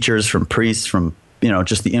teachers, from priests, from,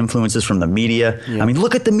 just the influences from the media. Yeah. I mean,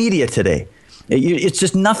 look at the media today. It's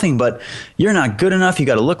just nothing but you're not good enough. You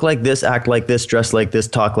got to look like this, act like this, dress like this,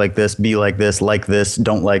 talk like this, be like this,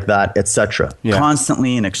 don't like that, etc. Yeah.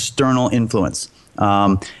 Constantly an external influence.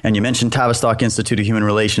 And you mentioned Tavistock Institute of Human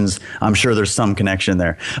Relations. I'm sure there's some connection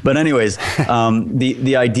there. But anyways,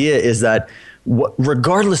 the idea is that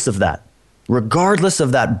regardless of that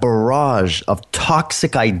barrage of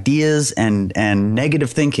toxic ideas and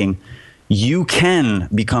negative thinking, you can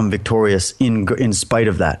become victorious in spite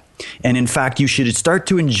of that. And in fact, you should start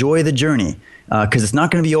to enjoy the journey. Because it's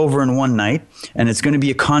not going to be over in one night, and it's going to be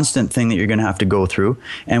a constant thing that you're going to have to go through.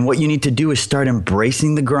 And what you need to do is start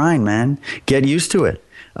embracing the grind, man. Get used to it,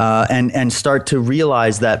 and start to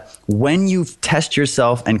realize that when you test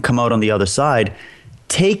yourself and come out on the other side,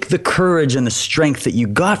 take the courage and the strength that you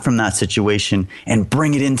got from that situation and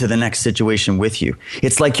bring it into the next situation with you.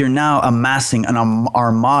 It's like you're now amassing an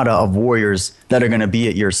armada of warriors that are going to be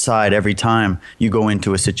at your side every time you go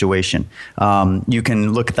into a situation. You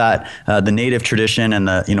can look at that, the native tradition, and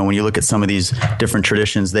when you look at some of these different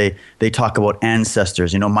traditions, they talk about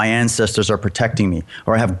ancestors. My ancestors are protecting me,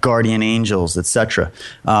 or I have guardian angels, etc.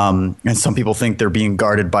 And some people think they're being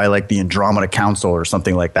guarded by like the Andromeda Council or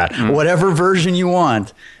something like that. Whatever version you want.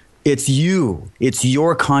 It's you. It's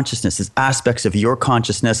your consciousness. It's aspects of your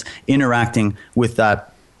consciousness interacting with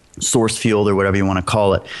that source field or whatever you want to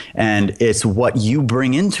call it. And it's what you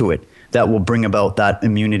bring into it that will bring about that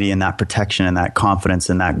immunity and that protection and that confidence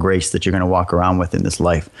and that grace that you're going to walk around with in this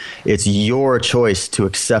life. It's your choice to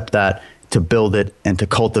accept that, to build it, and to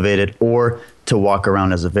cultivate it, or to walk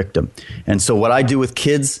around as a victim. And so what I do with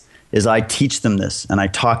kids is I teach them this, and I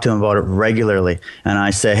talk to them about it regularly. And I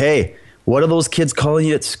say, hey, what are those kids calling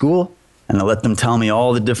you at school? And I let them tell me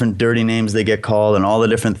all the different dirty names they get called and all the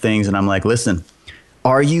different things. And I'm like, listen,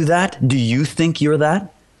 are you that? Do you think you're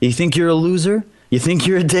that? You think you're a loser? You think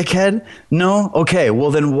you're a dickhead? No? Okay,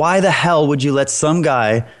 well then why the hell would you let some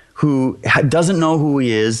guy who doesn't know who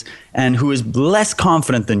he is and who is less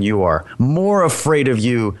confident than you are, more afraid of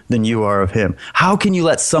you than you are of him? How can you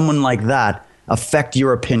let someone like that affect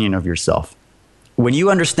your opinion of yourself? When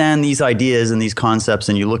you understand these ideas and these concepts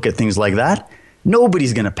and you look at things like that,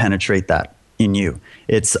 nobody's going to penetrate that in you.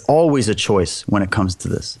 It's always a choice when it comes to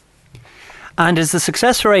this. And is the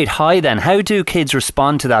success rate high then? How do kids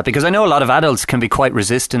respond to that? Because I know a lot of adults can be quite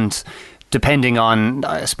resistant depending on,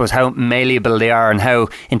 I suppose, how malleable they are and how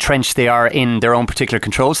entrenched they are in their own particular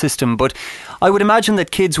control system. But I would imagine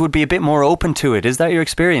that kids would be a bit more open to it. Is that your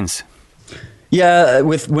experience? Yeah,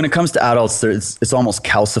 when it comes to adults, it's almost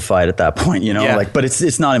calcified at that point, Yeah. But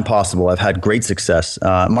it's not impossible. I've had great success.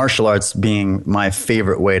 Martial arts being my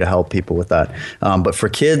favorite way to help people with that. But for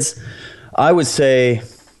kids, I would say,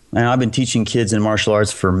 and I've been teaching kids in martial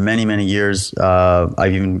arts for many, many years.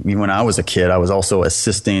 Even when I was a kid, I was also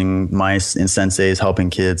assisting my senseis, helping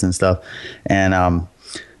kids and stuff. And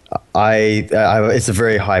it's a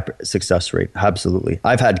very high success rate. Absolutely.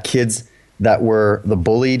 I've had kids that were the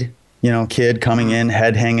bullied, kid coming in,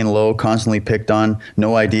 head hanging low, constantly picked on,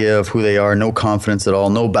 no idea of who they are, no confidence at all,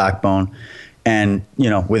 no backbone. And,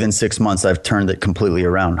 within 6 months, I've turned it completely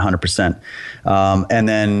around, 100%. And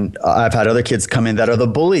then I've had other kids come in that are the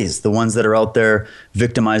bullies, the ones that are out there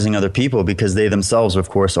victimizing other people because they themselves, of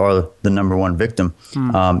course, are the number one victim.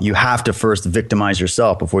 You have to first victimize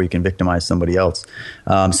yourself before you can victimize somebody else.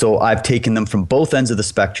 So I've taken them from both ends of the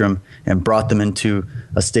spectrum and brought them into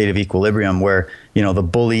a state of equilibrium where, the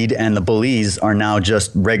bullied and the bullies are now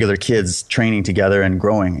just regular kids training together and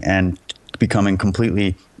growing and becoming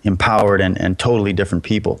completely empowered and totally different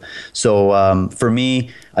people. So for me,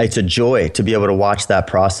 it's a joy to be able to watch that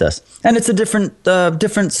process. And it's a different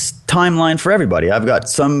timeline for everybody. I've got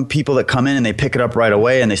some people that come in and they pick it up right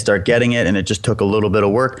away and they start getting it and it just took a little bit of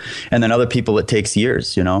work. And then other people, it takes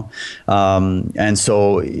years, And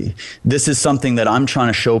so this is something that I'm trying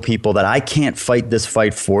to show people that I can't fight this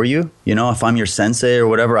fight for you. If I'm your sensei or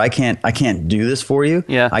whatever, I can't do this for you.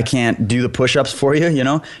 Yeah. I can't do the push-ups for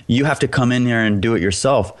you. You have to come in here and do it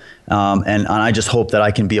yourself. And I just hope that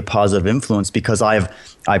I can be a positive influence because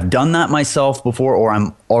I've done that myself before, or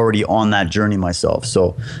I'm already on that journey myself.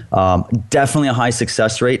 So definitely a high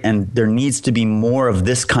success rate, and there needs to be more of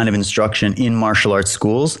this kind of instruction in martial arts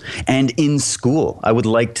schools and in school. I would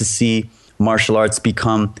like to see martial arts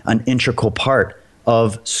become an integral part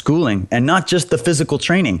of schooling, and not just the physical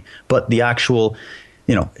training, but the actual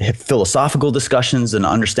philosophical discussions, an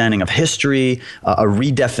understanding of history, a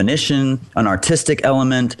redefinition, an artistic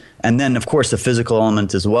element, and then, of course, a physical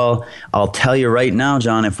element as well. I'll tell you right now,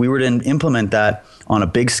 John, if we were to implement that on a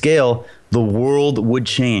big scale, the world would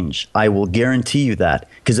change. I will guarantee you that.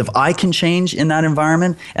 Because if I can change in that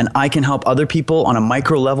environment and I can help other people on a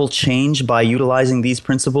micro level change by utilizing these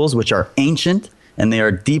principles, which are ancient, and they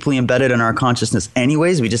are deeply embedded in our consciousness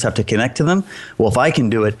anyways, we just have to connect to them. Well, if I can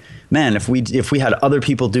do it, man, if we had other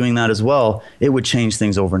people doing that as well, it would change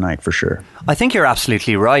things overnight for sure. I think you're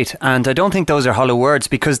absolutely right. And I don't think those are hollow words,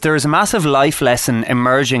 because there is a massive life lesson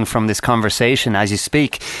emerging from this conversation as you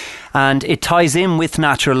speak. And it ties in with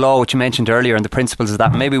natural law, which you mentioned earlier, and the principles of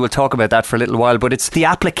that. Maybe we'll talk about that for a little while, but it's the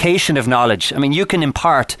application of knowledge. I mean, you can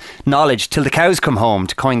impart knowledge till the cows come home,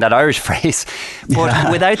 to coin that Irish phrase. But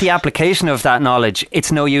without the application of that knowledge,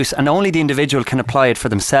 it's no use, and only the individual can apply it for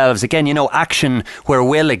themselves. Again, action where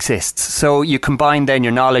will exists. So you combine then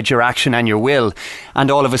your knowledge, your action and your will, and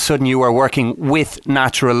all of a sudden you are working with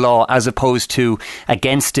natural law as opposed to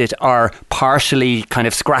against it, or partially kind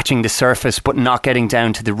of scratching the surface but not getting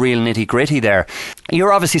down to the real nitty-gritty there.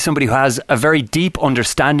 You're obviously somebody who has a very deep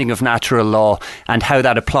understanding of natural law and how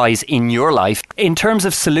that applies in your life. In terms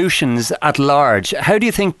of solutions at large, how do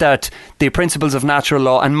you think that the principles of natural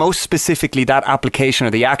law, and most specifically that application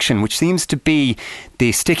or the action, which seems to be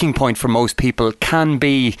the sticking point for most people, can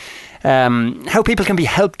be how people can be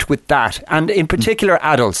helped with that, and in particular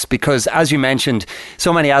adults, because as you mentioned,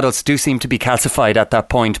 so many adults do seem to be calcified at that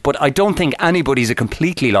point. But I don't think anybody's a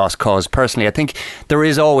completely lost cause personally. I think there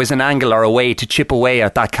is always an angle or a way to chip away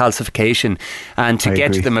at that calcification and to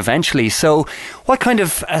get to them eventually. So what kind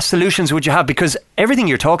of solutions would you have? Because everything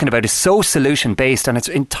you're talking about is so solution based, and it's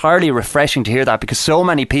entirely refreshing to hear that, because so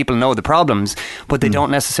many people know the problems but they don't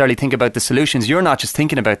necessarily think about the solutions. You're not just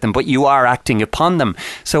thinking about them, but you are acting upon them.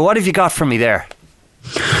 So what have you got from me there?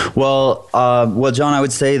 Well, John, I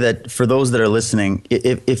would say that for those that are listening,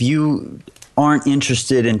 if you aren't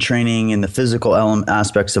interested in training in the physical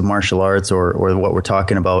aspects of martial arts or what we're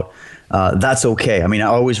talking about, that's okay. I mean, I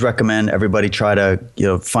always recommend everybody try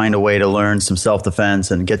to find a way to learn some self-defense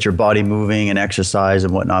and get your body moving and exercise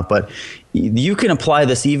and whatnot. But you can apply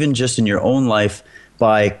this even just in your own life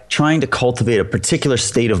by trying to cultivate a particular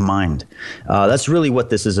state of mind. That's really what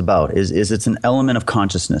this is about, is it's an element of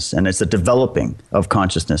consciousness, and it's a developing of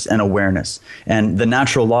consciousness and awareness. And the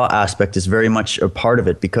natural law aspect is very much a part of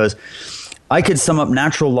it, because I could sum up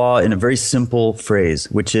natural law in a very simple phrase,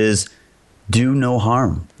 which is do no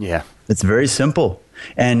harm. Yeah. It's very simple.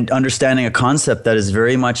 And understanding a concept that is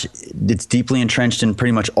very much, it's deeply entrenched in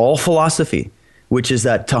pretty much all philosophy, which is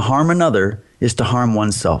that to harm another is to harm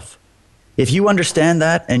oneself. If you understand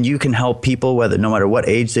that, and you can help people, no matter what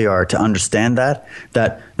age they are, to understand that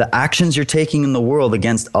the actions you're taking in the world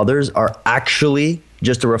against others are actually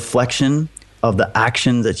just a reflection of the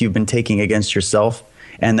actions that you've been taking against yourself,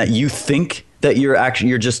 and that you think that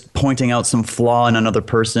you're just pointing out some flaw in another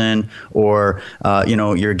person, or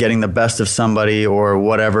you're getting the best of somebody or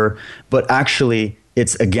whatever, but actually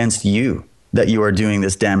it's against you that you are doing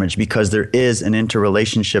this damage, because there is an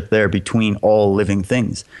interrelationship there between all living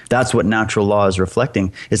things. That's what natural law is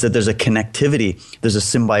reflecting, is that there's a connectivity, there's a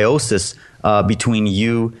symbiosis between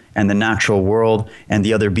you and the natural world and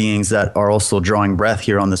the other beings that are also drawing breath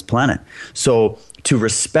here on this planet. So to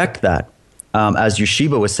respect that, as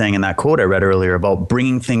Yoshiba was saying in that quote I read earlier about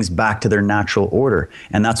bringing things back to their natural order.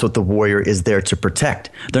 And that's what the warrior is there to protect.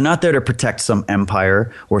 They're not there to protect some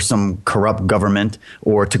empire or some corrupt government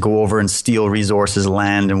or to go over and steal resources,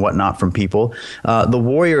 land and whatnot from people. The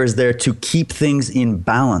warrior is there to keep things in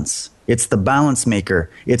balance. It's the balance maker.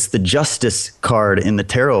 It's the justice card in the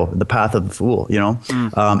tarot, the path of the fool,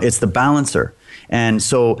 It's the balancer. And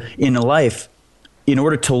so in life, in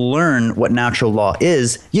order to learn what natural law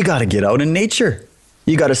is, you got to get out in nature.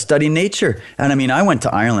 You got to study nature. And I mean, I went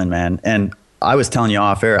to Ireland, man, and I was telling you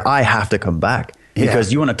off air, I have to come back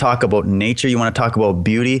because you want to talk about nature. You want to talk about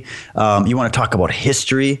beauty. You want to talk about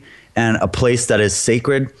history and a place that is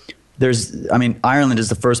sacred. Ireland is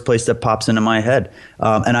the first place that pops into my head.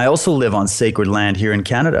 And I also live on sacred land here in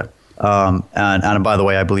Canada. And by the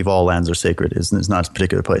way, I believe all lands are sacred. It's not a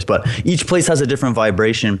particular place, but each place has a different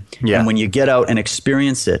vibration. Yeah. And when you get out and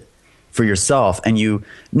experience it for yourself, and you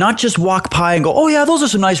not just walk by and go, oh yeah, those are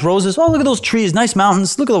some nice roses. Oh, look at those trees, nice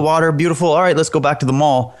mountains. Look at the water, beautiful. All right, let's go back to the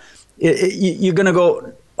mall. You're going to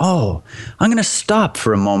go, oh, I'm going to stop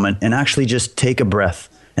for a moment and actually just take a breath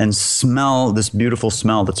and smell this beautiful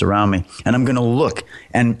smell that's around me. And I'm going to look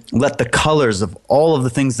and let the colors of all of the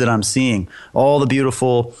things that I'm seeing, all the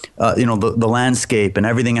beautiful, the landscape and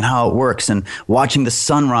everything and how it works, and watching the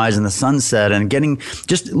sunrise and the sunset and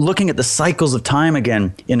just looking at the cycles of time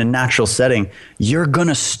again in a natural setting,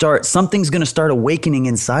 something's going to start awakening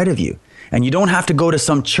inside of you. And you don't have to go to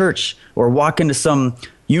some church or walk into some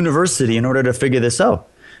university in order to figure this out.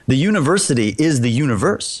 The university is the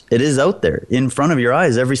universe. It is out there in front of your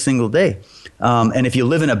eyes every single day. And if you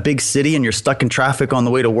live in a big city and you're stuck in traffic on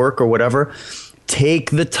the way to work or whatever, take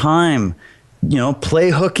the time, play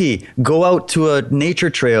hooky, go out to a nature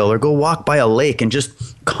trail or go walk by a lake and just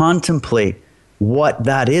contemplate what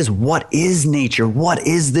that is. What is nature? What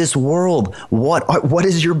is this world? What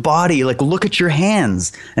is your body? Like, look at your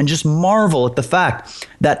hands and just marvel at the fact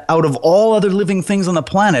that out of all other living things on the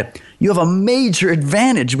planet, you have a major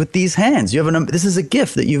advantage with these hands. This is a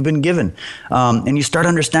gift that you've been given. And you start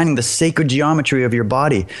understanding the sacred geometry of your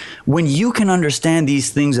body. When you can understand these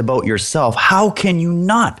things about yourself, how can you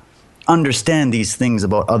not understand these things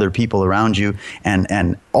about other people around you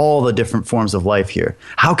and all the different forms of life here?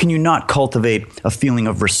 How can you not cultivate a feeling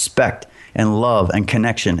of respect and love and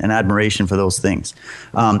connection and admiration for those things?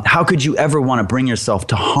 How could you ever want to bring yourself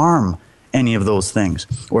to harm any of those things,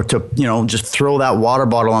 or to just throw that water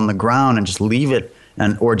bottle on the ground and just leave it,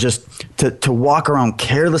 or just to walk around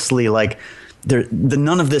carelessly like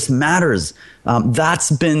none of this matters?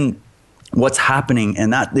 That's been what's happening,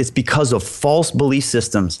 and that it's because of false belief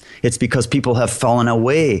systems. It's because people have fallen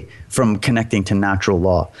away from connecting to natural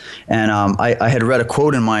law. And I had read a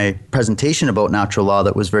quote in my presentation about natural law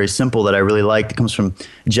that was very simple that I really liked. It comes from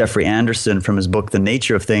Jeffrey Anderson from his book, The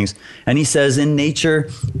Nature of Things. And he says, in nature,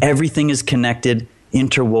 everything is connected,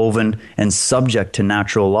 interwoven, and subject to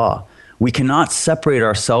natural law. We cannot separate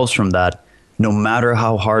ourselves from that, no matter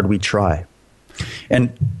how hard we try.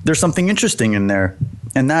 And there's something interesting in there,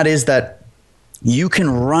 and that is that you can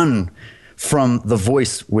run from the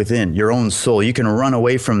voice within your own soul. You can run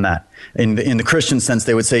away from that. In the Christian sense,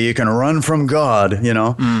 they would say you can run from God,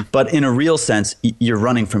 But in a real sense, you're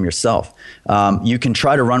running from yourself. You can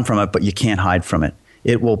try to run from it, but you can't hide from it.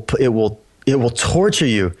 It will torture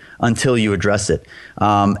you until you address it.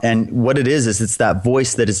 And what it is it's that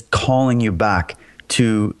voice that is calling you back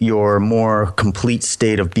to your more complete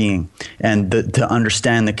state of being, and to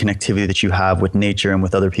understand the connectivity that you have with nature and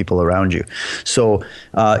with other people around you. So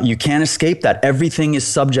you can't escape that. Everything is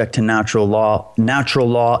subject to natural law. Natural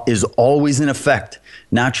law is always in effect.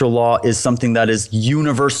 Natural law is something that is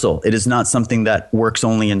universal. It is not something that works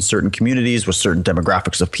only in certain communities with certain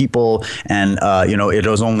demographics of people. And, it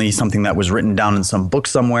was only something that was written down in some book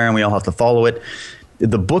somewhere and we all have to follow it.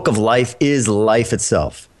 The book of life is life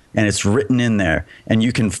itself. And it's written in there, and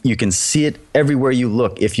you can see it everywhere you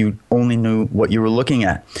look if you only knew what you were looking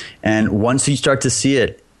at. And once you start to see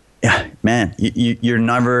it, man, you're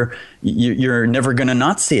never going to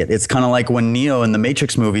not see it. It's kind of like when Neo in the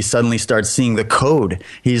Matrix movie suddenly starts seeing the code.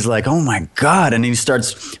 He's like, oh my God. And he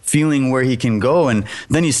starts feeling where he can go. And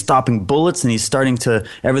then he's stopping bullets and he's starting to,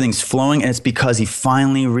 everything's flowing. And it's because he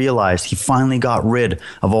finally realized, he finally got rid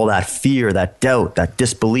of all that fear, that doubt, that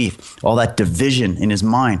disbelief, all that division in his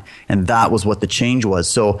mind. And that was what the change was.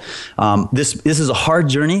 So this is a hard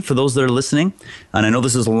journey for those that are listening. And I know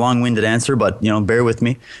this is a long-winded answer, but bear with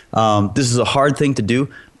me. This is a hard thing to do.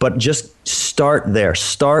 But just start there.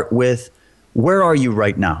 Start with, where are you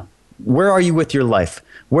right now? Where are you with your life?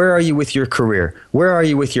 Where are you with your career? Where are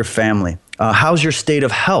you with your family? How's your state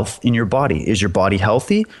of health in your body? Is your body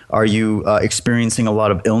healthy? Are you experiencing a lot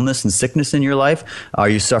of illness and sickness in your life? Are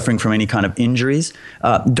you suffering from any kind of injuries?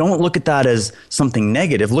 Don't look at that as something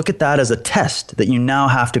negative. Look at that as a test that you now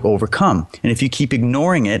have to overcome. And if you keep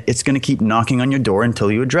ignoring it, it's going to keep knocking on your door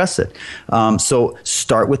until you address it. So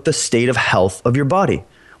start with the state of health of your body.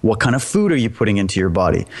 What kind of food are you putting into your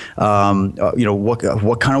body?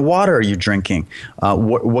 What kind of water are you drinking?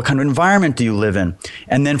 What kind of environment do you live in?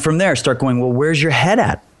 And then from there, start going, well, where's your head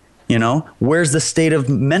at? Where's the state of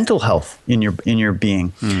mental health in your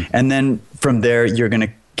being? And then from there, you're going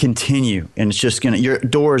to continue, and it's just your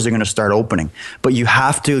doors are going to start opening. But you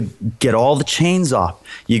have to get all the chains off.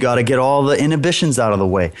 You got to get all the inhibitions out of the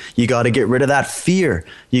way. You got to get rid of that fear.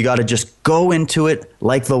 You got to just go into it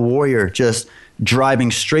like the warrior, just driving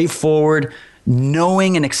straight forward,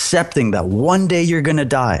 knowing and accepting that one day you're going to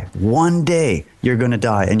die. One day you're going to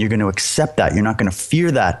die, and you're going to accept that. You're not going to fear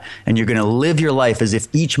that, and you're going to live your life as if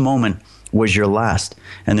each moment was your last.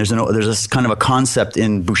 And there's this kind of a concept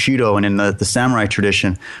in Bushido and in the samurai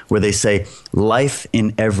tradition where they say life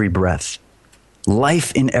in every breath.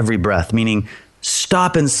 Life in every breath, meaning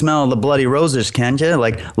stop and smell the bloody roses, can't you?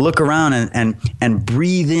 Like, look around and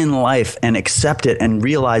breathe in life and accept it and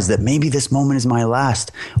realize that maybe this moment is my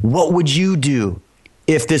last. What would you do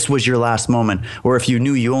if this was your last moment? Or if you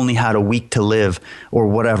knew you only had a week to live or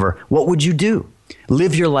whatever, what would you do?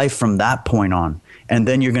 Live your life from that point on. And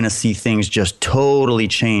then you're going to see things just totally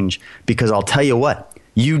change, because I'll tell you what,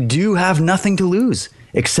 you do have nothing to lose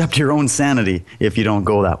except your own sanity if you don't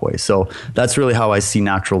go that way. So that's really how I see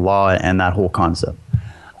natural law and that whole concept.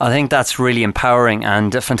 I think that's really empowering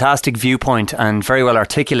and a fantastic viewpoint, and very well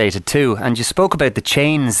articulated too. And you spoke about the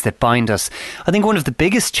chains that bind us. I think one of the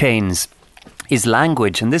biggest chains is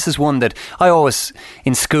language. And this is one that I always,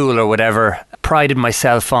 in school or whatever, prided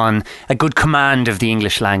myself on a good command of the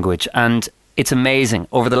English language. And it's amazing.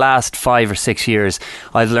 Over the last 5 or 6 years,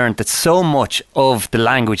 I've learned that so much of the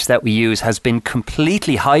language that we use has been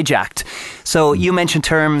completely hijacked. So you mentioned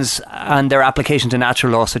terms and their application to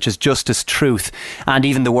natural law, such as justice, truth, and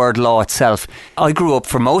even the word law itself. I grew up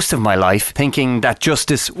for most of my life thinking that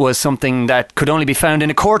justice was something that could only be found in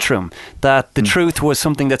a courtroom, that the truth was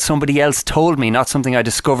something that somebody else told me, not something I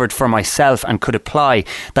discovered for myself and could apply,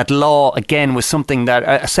 that law, again, was something that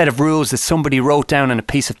a set of rules that somebody wrote down on a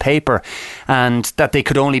piece of paper, and that they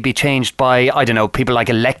could only be changed by, I don't know, people like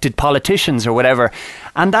elected politicians or whatever.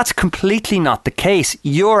 And that's completely not the case.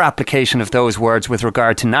 Your application of those words with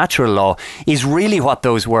regard to natural law is really what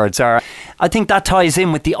those words are. I think that ties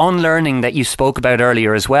in with the unlearning that you spoke about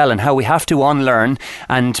earlier as well, and how we have to unlearn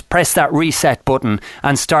and press that reset button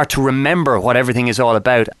and start to remember what everything is all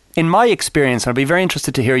about. In my experience, I'd be very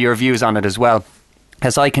interested to hear your views on it as well,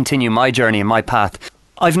 as I continue my journey and my path.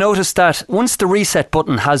 I've noticed that once the reset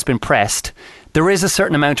button has been pressed, there is a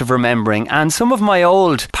certain amount of remembering, and some of my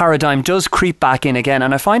old paradigm does creep back in again,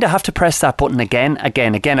 and I find I have to press that button again. I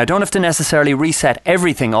don't have to necessarily reset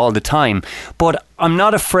everything all the time, but I'm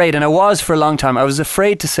not afraid, and I was for a long time, I was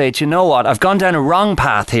afraid to say, do you know what, I've gone down a wrong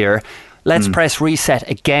path here. Let's press reset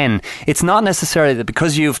again. It's not necessarily that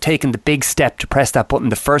because you've taken the big step to press that button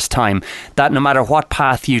the first time, that no matter what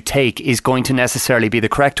path you take is going to necessarily be the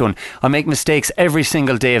correct one. I make mistakes every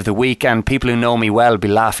single day of the week, and people who know me well will be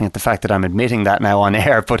laughing at the fact that I'm admitting that now on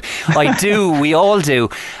air, but I do, we all do.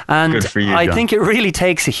 And good for you, I John. think it really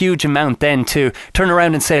takes a huge amount then to turn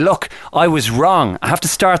around and say, look, I was wrong. I have to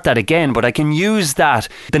start that again, but I can use that,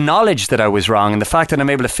 the knowledge that I was wrong and the fact that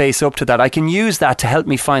I'm able to face up to that, I can use that to help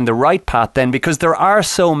me find the right path then, because there are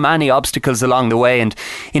so many obstacles along the way. And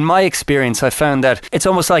in my experience, I found that it's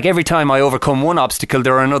almost like every time I overcome one obstacle,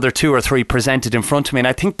 there are another 2 or 3 presented in front of me. And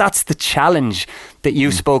I think that's the challenge that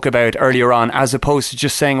you spoke about earlier on, as opposed to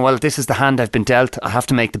just saying, well, this is the hand I've been dealt, I have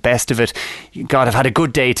to make the best of it. God, I've had a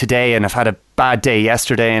good day today and I've had a bad day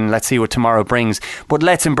yesterday, and let's see what tomorrow brings. But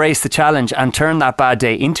let's embrace the challenge and turn that bad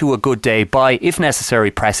day into a good day by, if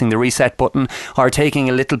necessary, pressing the reset button or taking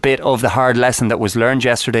a little bit of the hard lesson that was learned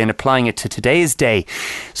yesterday and applying it to today's day.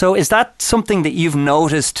 So is that something that you've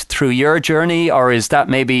noticed through your journey, or is that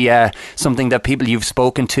maybe something that people you've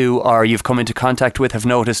spoken to or you've come into contact with have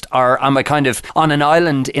noticed? Or am I kind of on an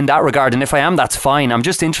island in that regard? And if I am, that's fine. I'm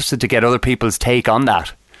just interested to get other people's take on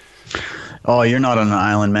that. Oh, you're not on an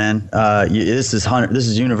island, man. This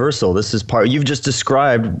is universal. This is part. You've just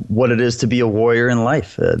described what it is to be a warrior in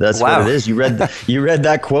life. That's Wow. what it is. You read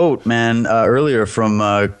that quote, man, earlier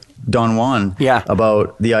from Don Juan. Yeah.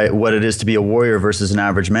 About what it is to be a warrior versus an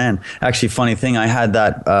average man. Actually, funny thing, I had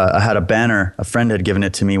a banner. A friend had given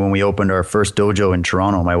it to me when we opened our first dojo in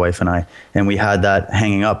Toronto, my wife and I, and we had that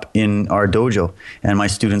hanging up in our dojo. And my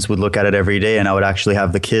students would look at it every day, and I would actually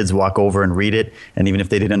have the kids walk over and read it. And even if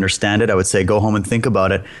they didn't understand it, I would say, go home and think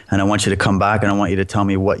about it. And I want you to come back and I want you to tell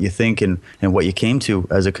me what you think and what you came to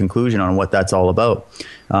as a conclusion on what that's all about.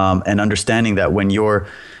 And understanding that when you're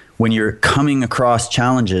coming across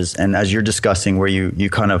challenges, and as you're discussing, where you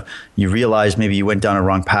realize maybe you went down a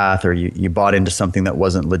wrong path, or you bought into something that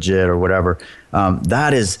wasn't legit or whatever,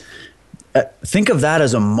 think of that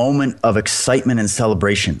as a moment of excitement and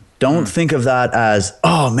celebration. Don't think of that as,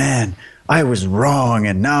 oh man, I was wrong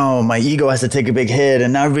and now my ego has to take a big hit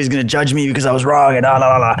and now everybody's going to judge me because I was wrong and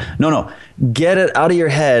No. Get it out of your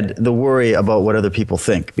head, the worry about what other people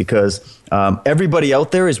think, because everybody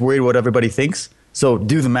out there is worried what everybody thinks. So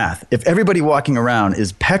do the math. If everybody walking around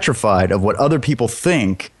is petrified of what other people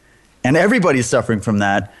think, and everybody's suffering from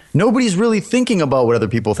that, nobody's really thinking about what other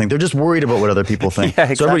people think. They're just worried about what other people think. Yeah,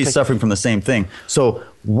 exactly. So everybody's suffering from the same thing. So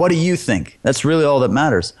what do you think? That's really all that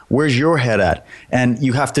matters. Where's your head at? And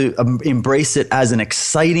you have to embrace it as an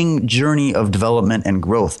exciting journey of development and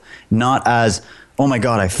growth, not as, oh my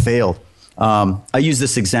God, I failed. I use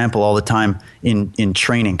this example all the time in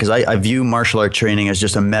training, because I view martial art training as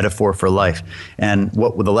just a metaphor for life. And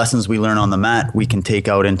what with the lessons we learn on the mat, we can take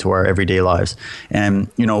out into our everyday lives. And,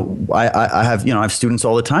 I have students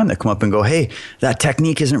all the time that come up and go, hey, that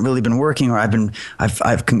technique hasn't really been working, or I've been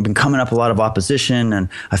coming up a lot of opposition, and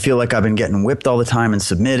I feel like I've been getting whipped all the time and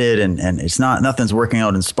submitted, and nothing's working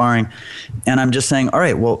out in sparring. And I'm just saying, all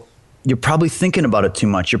right, well, you're probably thinking about it too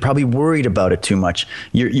much. You're probably worried about it too much.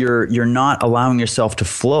 You're not allowing yourself to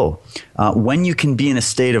flow. When you can be in a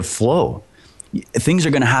state of flow, things are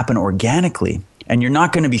going to happen organically. And you're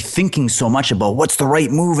not going to be thinking so much about what's the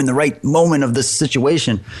right move in the right moment of this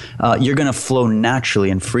situation. You're going to flow naturally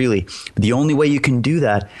and freely. But the only way you can do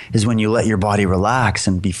that is when you let your body relax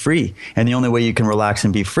and be free. And the only way you can relax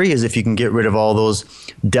and be free is if you can get rid of all those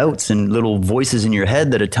doubts and little voices in your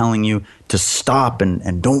head that are telling you to stop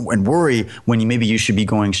and don't worry when maybe you should be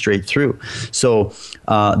going straight through. So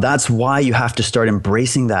that's why you have to start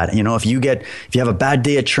embracing that. If you have a bad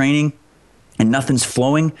day at training and nothing's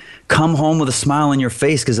flowing, come home with a smile on your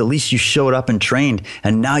face, because at least you showed up and trained,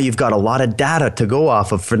 and now you've got a lot of data to go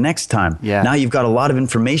off of for next time. Yeah. Now you've got a lot of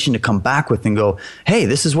information to come back with and go, hey,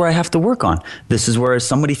 this is where I have to work on. This is where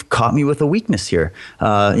somebody caught me with a weakness here.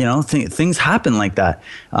 Things happen like that.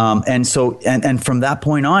 And from that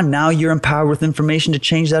point on, now you're empowered with information to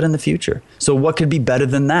change that in the future. So what could be better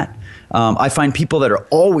than that? I find people that are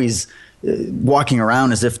always walking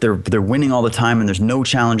around as if they're winning all the time and there's no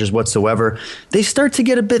challenges whatsoever, they start to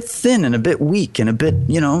get a bit thin and a bit weak and a bit,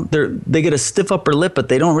 they get a stiff upper lip, but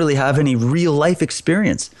they don't really have any real life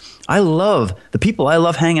experience. The people I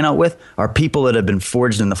love hanging out with are people that have been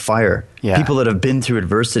forged in the fire. Yeah. People that have been through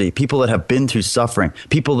adversity, people that have been through suffering,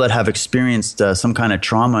 people that have experienced some kind of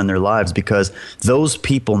trauma in their lives, because those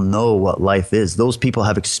people know what life is. Those people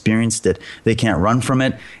have experienced it. They can't run from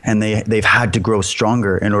it, and they've had to grow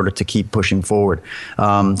stronger in order to keep pushing forward.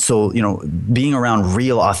 Being around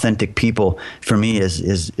real, authentic people for me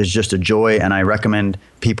is just a joy, and I recommend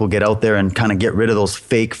people get out there and kind of get rid of those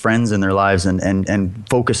fake friends in their lives and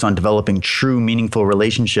focus on developing true, meaningful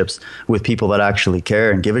relationships with people that actually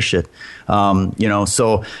care and give a shit.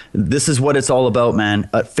 So this is what it's all about, man.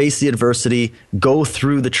 Face the adversity, go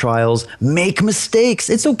through the trials, make mistakes.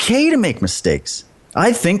 It's okay to make mistakes.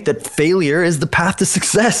 I think that failure is the path to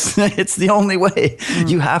success. It's the only way.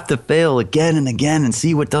 You have to fail again and again and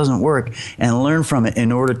see what doesn't work and learn from it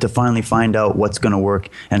in order to finally find out what's going to work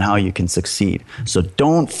and how you can succeed. So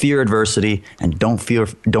don't fear adversity and don't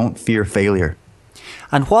fear failure.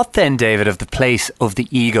 And what then, David, of the place of the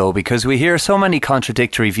ego? Because we hear so many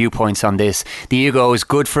contradictory viewpoints on this. The ego is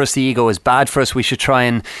good for us. The ego is bad for us. We should try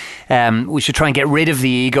and get rid of the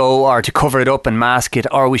ego, or to cover it up and mask it,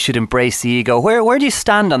 or we should embrace the ego. Where do you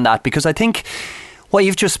stand on that? Because I think what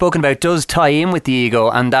you've just spoken about does tie in with the ego,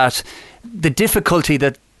 and that the difficulty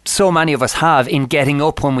that so many of us have in getting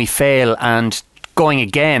up when we fail and going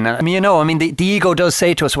again. I mean, the ego does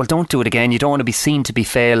say to us, well, don't do it again. You don't want to be seen to be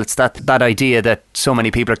fail. It's that idea that so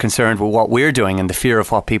many people are concerned with what we're doing and the fear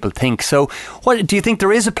of what people think. So what do you think,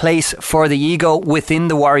 there is a place for the ego within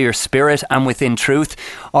the warrior spirit and within truth?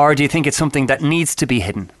 Or do you think it's something that needs to be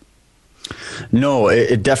hidden? No,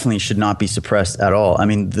 it definitely should not be suppressed at all. I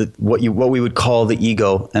mean, what we would call the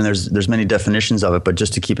ego, and there's many definitions of it, but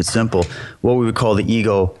just to keep it simple, what we would call the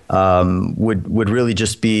ego would really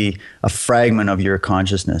just be a fragment of your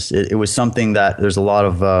consciousness. It was something that there's a lot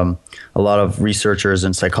of researchers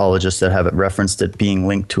and psychologists that have referenced it being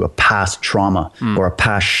linked to a past trauma or a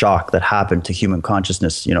past shock that happened to human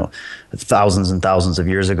consciousness, thousands and thousands of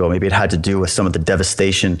years ago. Maybe it had to do with some of the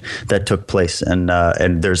devastation that took place, and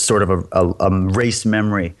there's sort of a race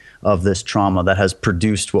memory of this trauma that has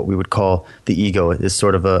produced what we would call the ego. It's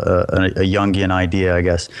sort of a Jungian idea, I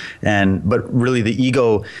guess. But really, the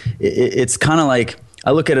ego, it's kind of like,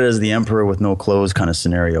 I look at it as the emperor with no clothes kind of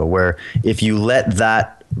scenario, where if you let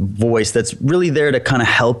that voice that's really there to kind of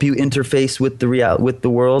help you interface with the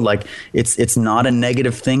world, like it's not a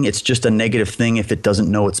negative thing, it's just a negative thing if it doesn't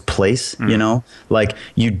know its place. Like,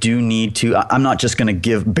 you do need to, I'm not just going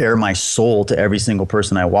to bare my soul to every single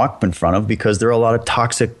person I walk in front of, because there are a lot of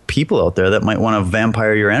toxic people out there that might want to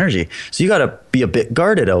vampire your energy. So you got to be a bit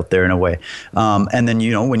guarded out there in a way. And then,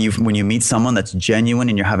 when you meet someone that's genuine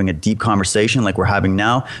and you're having a deep conversation like we're having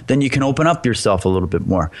now, then you can open up yourself a little bit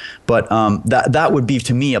more. But that would be,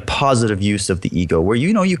 to me, a positive use of the ego, where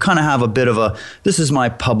you kind of have a bit of this is my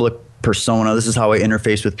public persona, this is how I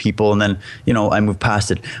interface with people, and then I move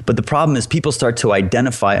past it. But the problem is, people start to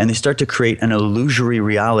identify and they start to create an illusory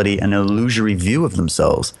reality, an illusory view of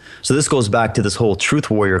themselves. So this goes back to this whole truth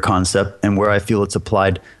warrior concept, and where I feel it's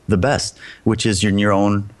applied the best, which is in your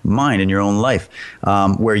own mind, in your own life,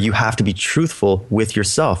 where you have to be truthful with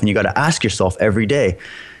yourself, and you got to ask yourself every day,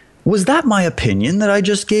 was that my opinion that I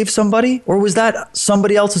just gave somebody, or was that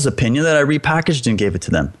somebody else's opinion that I repackaged and gave it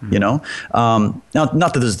to them? Now,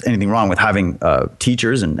 not that there's anything wrong with having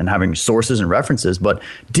teachers and having sources and references, but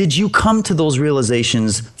did you come to those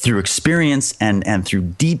realizations through experience and through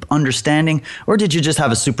deep understanding, or did you just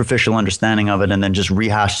have a superficial understanding of it and then just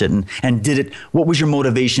rehashed it and did it? What was your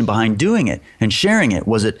motivation behind doing it and sharing it?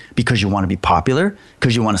 Was it because you want to be popular,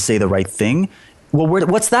 because you want to say the right thing? Well,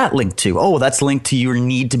 what's that linked to? Oh, that's linked to your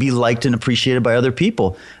need to be liked and appreciated by other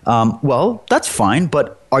people. Well, that's fine,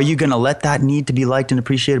 but are you going to let that need to be liked and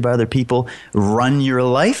appreciated by other people run your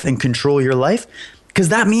life and control your life? Because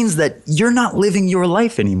that means that you're not living your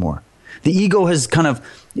life anymore. The ego has kind of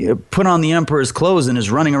put on the emperor's clothes and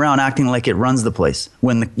is running around acting like it runs the place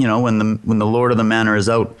when the lord of the manor is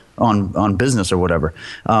out on business or whatever.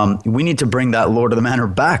 We need to bring that lord of the manor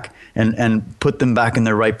back and put them back in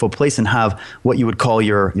their rightful place, and have what you would call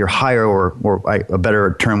your higher, or a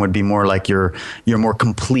better term would be more like your more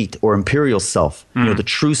complete or imperial self, the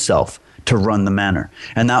true self, to run the manor.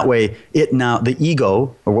 And that way, the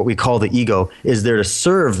ego, or what we call the ego, is there to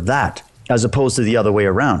serve that, as opposed to the other way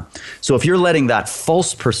around. So if you're letting that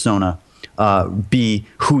false persona be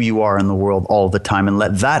who you are in the world all the time, and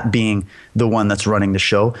let that being the one that's running the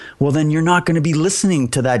show, well, then you're not going to be listening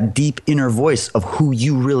to that deep inner voice of who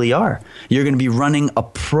you really are. You're going to be running a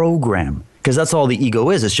program, because that's all the ego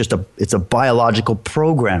is. It's a biological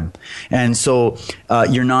program. And so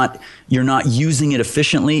you're not using it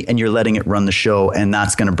efficiently, and you're letting it run the show, and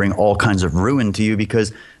that's going to bring all kinds of ruin to you,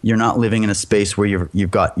 because you're not living in a space where you've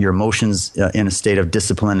got your emotions in a state of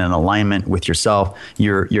discipline and alignment with yourself.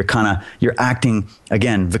 You're acting,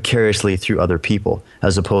 again, vicariously through other people,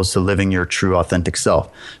 as opposed to living your true authentic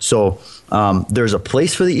self. So there's a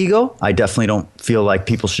place for the ego. I definitely don't feel like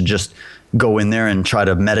people should just go in there and try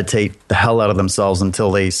to meditate the hell out of themselves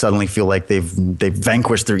until they suddenly feel like they've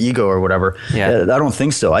vanquished their ego or whatever. Yeah. I don't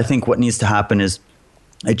think so. I think what needs to happen is,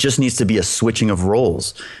 it just needs to be a switching of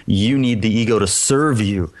roles. You need the ego to serve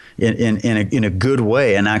you in a good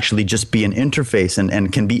way, and actually just be an interface, and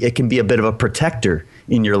it can be a bit of a protector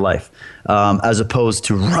in your life, as opposed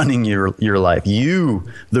to running your life. You,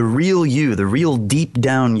 the real deep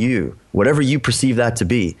down you, whatever you perceive that to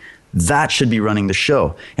be, that should be running the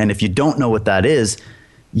show. And if you don't know what that is,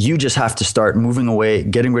 you just have to start moving away,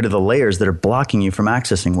 getting rid of the layers that are blocking you from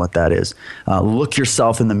accessing what that is. Look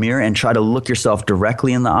yourself in the mirror and try to look yourself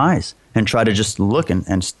directly in the eyes and try to just look.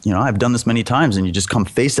 And I've done this many times, and you just come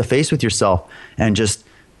face to face with yourself and just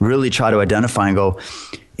really try to identify and go,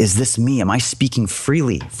 is this me? Am I speaking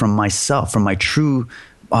freely from myself, from my true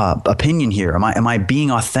opinion here? Am I being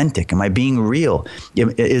authentic? Am I being real?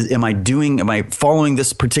 Am I following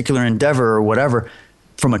this particular endeavor or whatever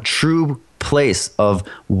from a true place of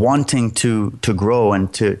wanting to grow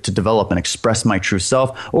and to develop and express my true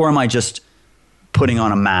self? Or am I just putting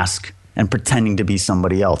on a mask and pretending to be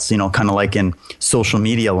somebody else, kind of like in social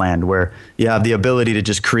media land, where you have the ability to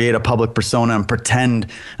just create a public persona and pretend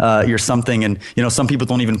you're something. And, some people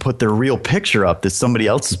don't even put their real picture up. It's somebody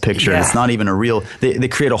else's picture. Yeah. And it's not even a real, they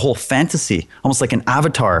create a whole fantasy, almost like an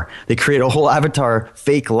avatar. They create a whole avatar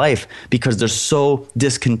fake life because they're so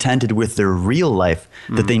discontented with their real life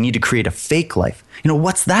that they need to create a fake life.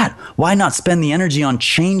 What's that? Why not spend the energy on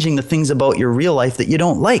changing the things about your real life that you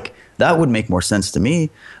don't like? That would make more sense to me.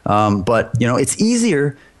 But it's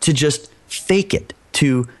easier to just fake it,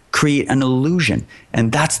 to create an illusion.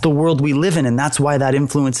 And that's the world we live in. And that's why that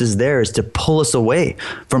influence is there, is to pull us away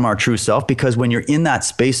from our true self. Because when you're in that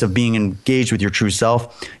space of being engaged with your true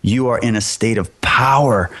self, you are in a state of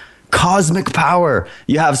power, cosmic power.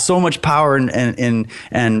 You have so much power and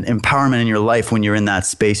empowerment in your life when you're in that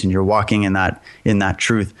space and you're walking in that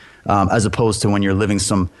truth, as opposed to when you're living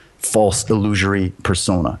some false illusory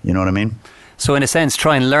persona. You know what I mean? So in a sense,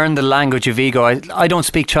 try and learn the language of ego. I don't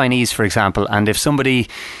speak Chinese, for example, and if somebody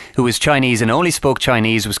who was Chinese and only spoke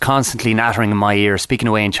Chinese was constantly nattering in my ear, speaking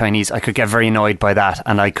away in Chinese, I could get very annoyed by that,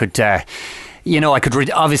 and I could,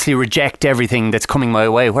 obviously reject everything that's coming my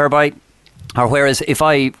way. Whereas if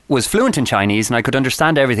I was fluent in Chinese and I could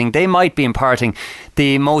understand everything, they might be imparting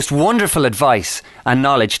the most wonderful advice and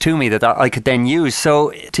knowledge to me that I could then use.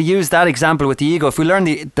 So to use that example with the ego, if we learn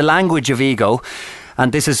the language of ego,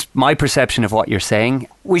 and this is my perception of what you're saying,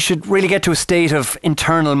 we should really get to a state of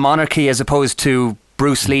internal monarchy as opposed to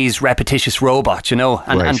Bruce Lee's repetitious robot,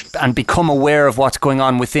 and become aware of what's going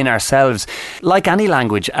on within ourselves. Like any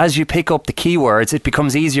language, as you pick up the keywords, it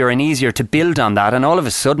becomes easier and easier to build on that. And all of a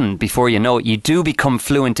sudden, before you know it, you do become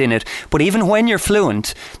fluent in it. But even when you're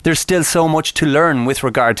fluent, there's still so much to learn with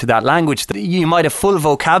regard to that language. You might have full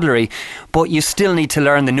vocabulary, but you still need to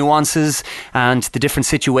learn the nuances and the different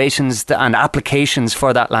situations and applications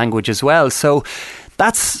for that language as well. So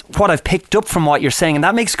that's what I've picked up from what you're saying, and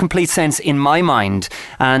that makes complete sense in my mind,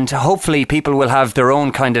 and hopefully people will have their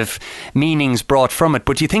own kind of meanings brought from it.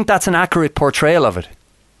 But do you think that's an accurate portrayal of it?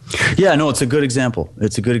 Yeah, no, it's a good example.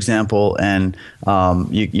 And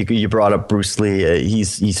you brought up Bruce Lee.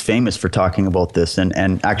 He's famous for talking about this,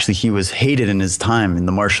 and actually he was hated in his time in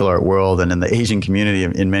the martial art world and in the Asian community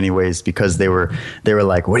in many ways, because they were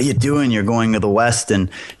like, what are you doing? You're going to the West and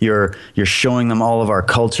you're showing them all of our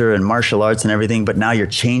culture and martial arts and everything, but now you're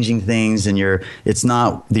changing things and it's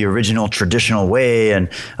not the original traditional way. And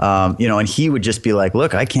and he would just be like,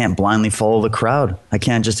 look, I can't blindly follow the crowd. I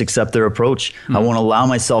can't just accept their approach. I won't allow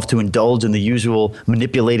myself to indulge in the usual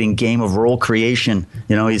manipulating game of role creation.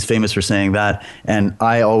 He's famous for saying that. And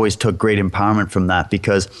I always took great empowerment from that,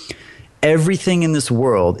 because everything in this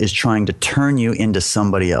world is trying to turn you into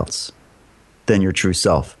somebody else than your true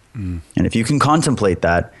self. And if you can contemplate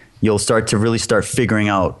that, you'll start figuring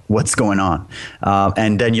out what's going on.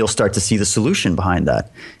 And then you'll start to see the solution behind that.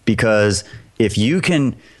 Because if you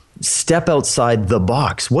can step outside the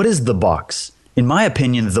box, what is the box? In my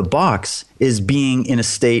opinion, the box is being in a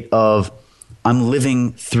state of, I'm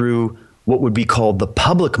living through what would be called the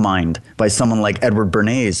public mind by someone like Edward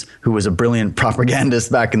Bernays, who was a brilliant propagandist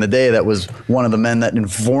back in the day. That was one of the men that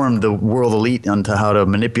informed the world elite onto how to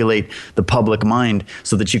manipulate the public mind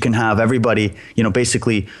so that you can have everybody,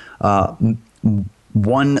 basically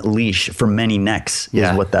one leash for many necks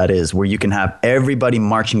is what that is, where you can have everybody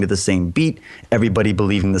marching to the same beat, everybody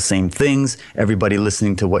believing the same things, everybody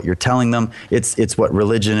listening to what you're telling them. It's what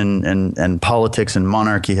religion and politics and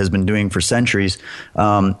monarchy has been doing for centuries.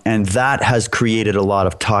 And that has created a lot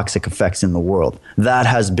of toxic effects in the world. That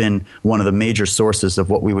has been one of the major sources of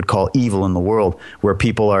what we would call evil in the world, where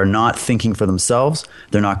people are not thinking for themselves.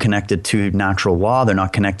 They're not connected to natural law. They're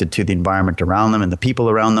not connected to the environment around them and the people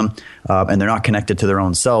around them. And they're not connected to their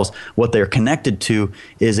own selves. What they're connected to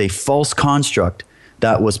is a false construct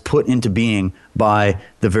that was put into being by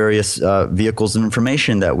the various vehicles of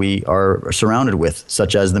information that we are surrounded with,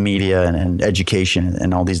 such as the media and education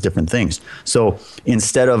and all these different things. So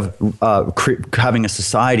instead of having a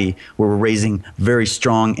society where we're raising very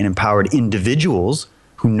strong and empowered individuals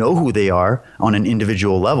who know who they are on an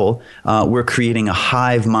individual level, we're creating a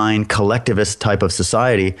hive mind collectivist type of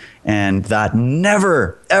society. And that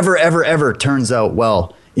never, ever, ever, ever turns out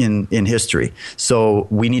well in history. So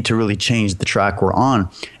we need to really change the track we're on.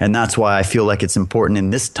 And that's why I feel like it's important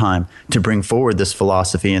in this time to bring forward this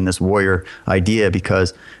philosophy and this warrior idea,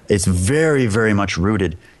 because it's very, very much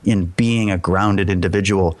rooted in being a grounded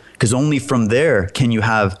individual. Because only from there can you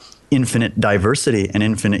have infinite diversity and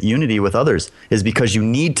infinite unity with others, is because you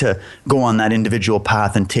need to go on that individual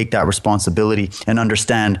path and take that responsibility and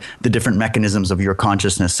understand the different mechanisms of your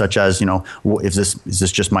consciousness, such as, you know, is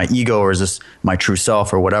this just my ego, or is this my true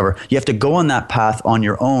self, or whatever. You have to go on that path on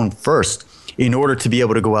your own first in order to be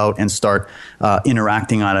able to go out and start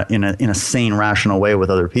interacting in a sane, rational way with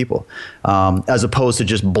other people, as opposed to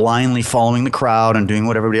just blindly following the crowd and doing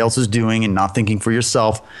what everybody else is doing and not thinking for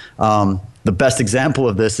yourself. The best example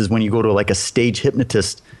of this is when you go to like a stage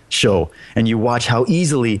hypnotist show and you watch how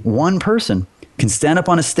easily one person can stand up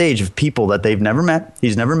on a stage of people that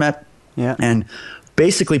he's never met, and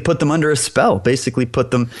basically put them under a spell, basically put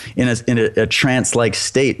them in a trance-like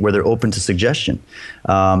state where they're open to suggestion,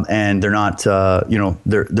 and they're not,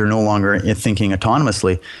 they're no longer thinking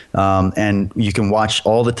autonomously, and you can watch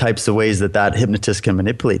all the types of ways that hypnotist can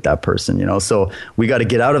manipulate that person. You know, so we got to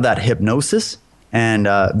get out of that hypnosis and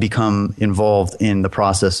become involved in the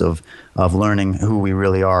process of learning who we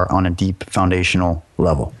really are on a deep foundational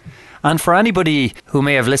level. And for anybody who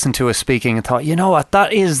may have listened to us speaking and thought, you know what,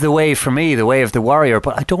 that is the way for me, the way of the warrior,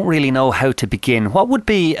 but I don't really know how to begin, what would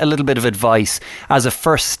be a little bit of advice as a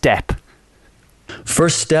first step?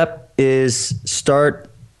 First step is start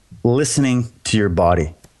listening to your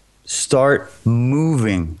body. Start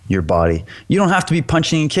moving your body. You don't have to be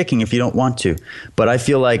punching and kicking if you don't want to, but I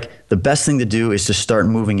feel like the best thing to do is to start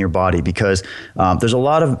moving your body, because there's a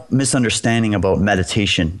lot of misunderstanding about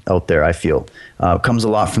meditation out there, I feel. It comes a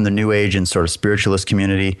lot from the New Age and sort of spiritualist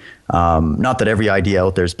community. Not that every idea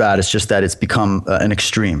out there is bad, it's just that it's become an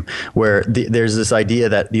extreme, where there's this idea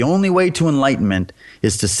that the only way to enlightenment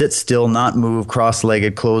is to sit still, not move,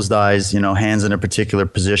 cross-legged, closed eyes, hands in a particular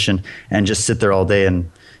position, and just sit there all day and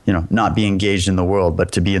not be engaged in the world,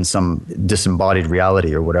 but to be in some disembodied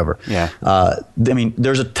reality or whatever. Yeah.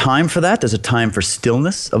 There's a time for that. There's a time for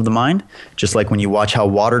stillness of the mind. Just like when you watch how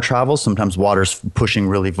water travels, sometimes water's pushing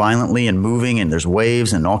really violently and moving, and there's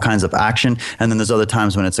waves and all kinds of action. And then there's other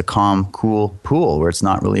times when it's a calm, cool pool where it's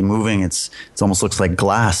not really moving. It almost looks like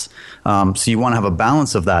glass. So you want to have a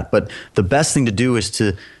balance of that. But the best thing to do is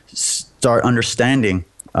to start understanding,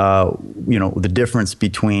 the difference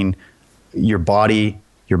between your body,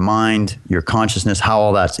 your mind, your consciousness, how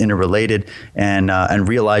all that's interrelated, and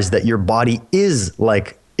realize that your body is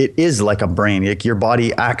like a brain. Like your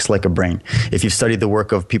body acts like a brain. If you've studied the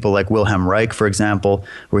work of people like Wilhelm Reich, for example,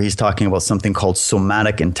 where he's talking about something called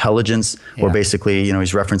somatic intelligence, where basically,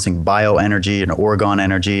 he's referencing bioenergy and orgone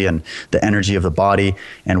energy and the energy of the body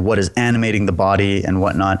and what is animating the body and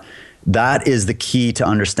whatnot. That is the key to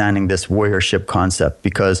understanding this warriorship concept,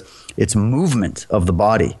 because it's movement of the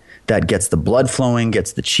body that gets the blood flowing,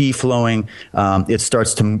 gets the chi flowing. It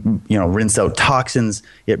starts to, rinse out toxins.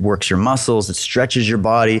 It works your muscles. It stretches your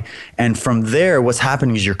body. And from there, what's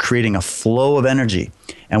happening is you're creating a flow of energy.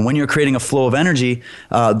 And when you're creating a flow of energy,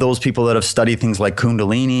 those people that have studied things like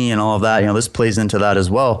Kundalini and all of that, this plays into that as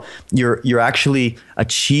well. You're actually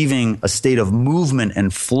achieving a state of movement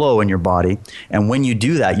and flow in your body. And when you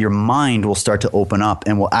do that, your mind will start to open up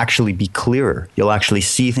and will actually be clearer. You'll actually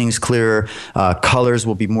see things clearer. Colors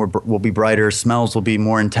will be brighter. Smells will be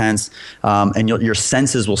more intense. And your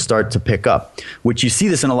senses will start to pick up, which you see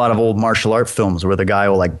this in a lot of old martial art films where the guy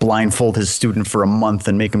will like blindfold his student for a month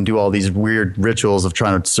and make him do all these weird rituals of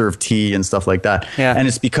trying to serve tea and stuff like that. Yeah. And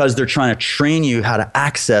it's because they're trying to train you how to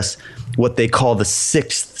access what they call the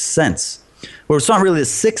sixth sense. Well, it's not really the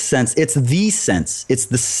sixth sense, it's the sense. It's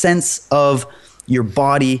the sense of your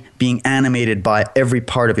body being animated by every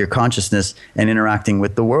part of your consciousness and interacting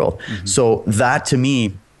with the world. Mm-hmm. So that to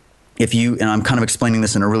me, and I'm kind of explaining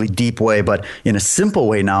this in a really deep way, but in a simple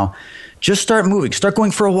way now, just start moving, start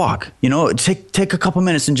going for a walk, take a couple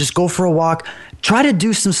minutes and just go for a walk. Try to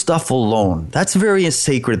do some stuff alone. That's very a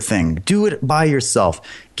sacred thing. Do it by yourself.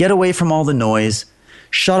 Get away from all the noise.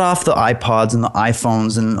 Shut off the iPods and the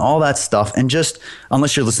iPhones and all that stuff. And just,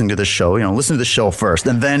 unless you're listening to the show, listen to the show first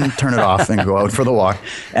and then turn it off and go out for the walk.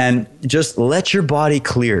 And just let your body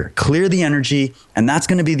clear the energy. And that's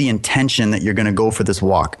going to be the intention that you're going to go for this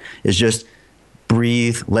walk, is just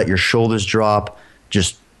breathe, let your shoulders drop,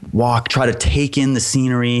 just walk, try to take in the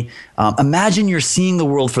scenery. Imagine you're seeing the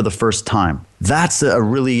world for the first time. That's a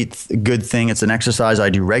really good thing. It's an exercise I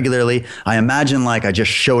do regularly. I imagine like I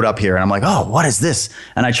just showed up here and I'm like, oh, what is this?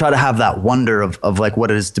 And I try to have that wonder of like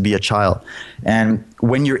what it is to be a child. And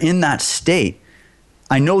when you're in that state,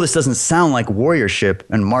 I know this doesn't sound like warriorship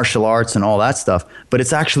and martial arts and all that stuff, but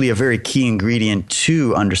it's actually a very key ingredient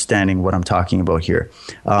to understanding what I'm talking about here.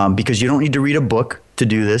 Because you don't need to read a book to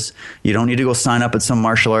do this. You don't need to go sign up at some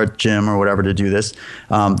martial art gym or whatever to do this.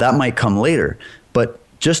 That might come later. But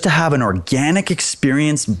just to have an organic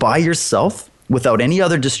experience by yourself without any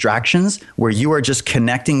other distractions, where you are just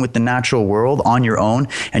connecting with the natural world on your own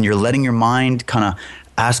and you're letting your mind kind of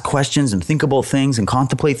ask questions and think about things and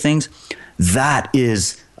contemplate things, that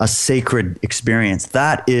is a sacred experience.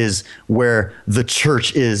 That is where the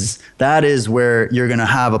church is. That is where you're going to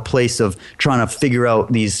have a place of trying to figure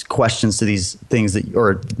out these questions to these things that,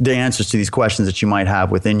 or the answers to these questions that you might have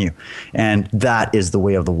within you. And that is the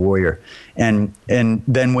way of the warrior. And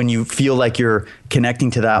then when you feel like you're connecting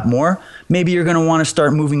to that more, maybe you're going to want to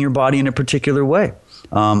start moving your body in a particular way.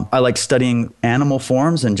 I like studying animal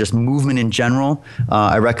forms and just movement in general.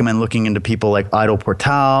 I recommend looking into people like Ido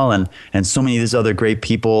Portal and so many of these other great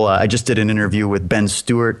people. I just did an interview with Ben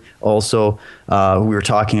Stewart also. We were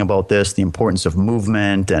talking about this, the importance of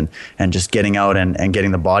movement and just getting out and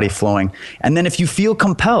getting the body flowing. And then if you feel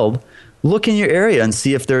compelled, look in your area and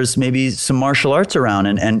see if there's maybe some martial arts around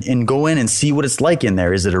and go in and see what it's like in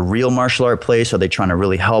there. Is it a real martial art place? Are they trying to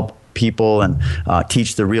really help people and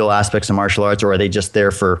teach the real aspects of martial arts, or are they just there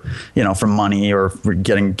for money or for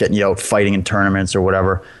getting you out fighting in tournaments or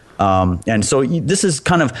whatever? And so this is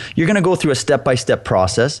kind of, you're going to go through a step-by-step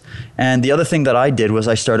process. And the other thing that I did was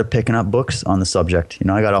I started picking up books on the subject.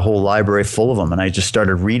 I got a whole library full of them, and I just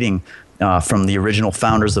started reading from the original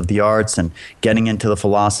founders of the arts and getting into the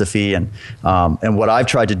philosophy. And what I've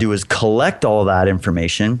tried to do is collect all of that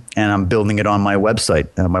information, and I'm building it on my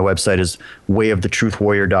website. My website is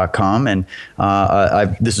wayofgetruthwarrior.com. And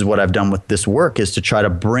this is what I've done with this work, is to try to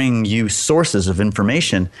bring you sources of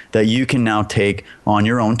information that you can now take on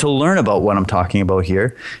your own to learn about what I'm talking about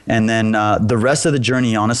here. And then the rest of the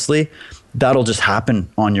journey, honestly, that'll just happen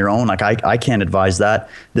on your own. Like I can't advise that.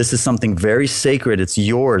 This is something very sacred. It's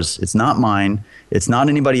yours. It's not mine. It's not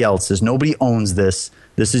anybody else's. Nobody owns this.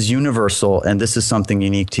 This is universal, and this is something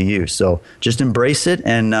unique to you. So just embrace it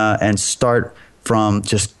and start from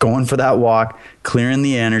just going for that walk, clearing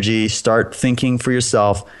the energy, start thinking for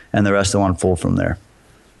yourself, and the rest will unfold from there.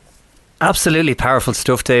 Absolutely powerful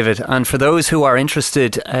stuff, David. And for those who are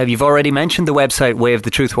interested, you've already mentioned the website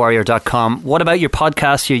wayofgetruthwarrior.com. What about your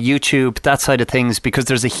podcast, your YouTube, that side of things? Because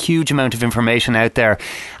there's a huge amount of information out there,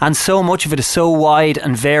 and so much of it is so wide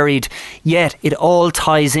and varied, yet it all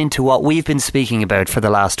ties into what we've been speaking about for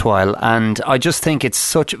the last while. And I just think it's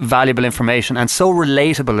such valuable information and so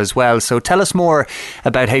relatable as well. So tell us more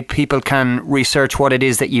about how people can research what it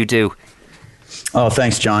is that you do. Oh,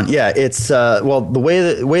 thanks, John. Yeah, it's the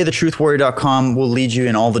wayofgetruthwarrior.com will lead you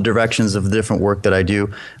in all the directions of the different work that I do.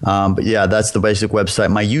 But yeah, that's the basic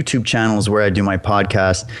website. My YouTube channel is where I do my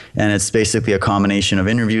podcast, and it's basically a combination of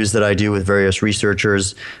interviews that I do with various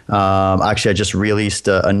researchers. Actually, I just released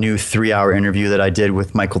a new 3-hour interview that I did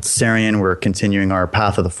with Michael Tsarian. We're continuing our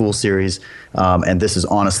Path of the Fool series, and this is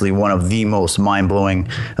honestly one of the most mind-blowing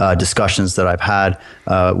discussions that I've had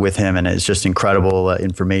with him, and it's just incredible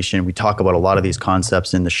information. We talk about a lot of these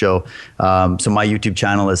concepts in the show. So my YouTube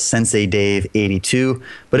channel is Sensei Dave 82.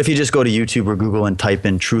 But if you just go to YouTube or Google and type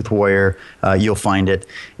in Truth Warrior, you'll find it.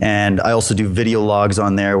 And I also do video logs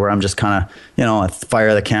on there where I'm just kind of, I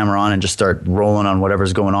fire the camera on and just start rolling on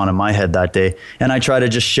whatever's going on in my head that day. And I try to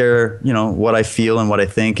just share, what I feel and what I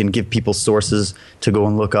think, and give people sources to go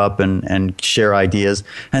and look up and share ideas.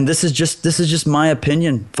 And this is just my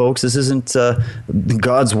opinion, folks. This isn't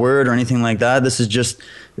God's word or anything like that. This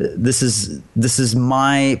is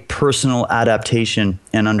my personal adaptation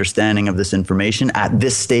and understanding of this information at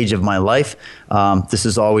this stage of my life. This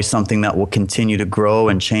is always something that will continue to grow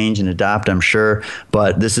and change and adapt, I'm sure.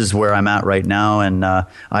 But this is where I'm at right now, and I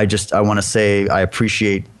want to say I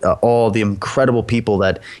appreciate all the incredible people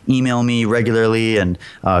that email me regularly and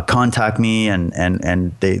contact me,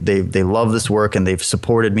 and they love this work, and they've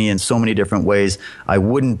supported me in so many different ways. I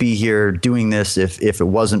wouldn't be here doing this if it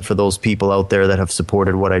wasn't for those people out there that have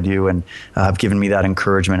supported what I do and have given me that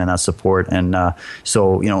encouragement and that support. And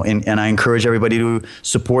so I encourage everybody to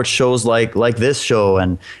support shows like this show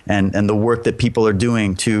and the work that people are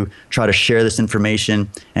doing to try to share this information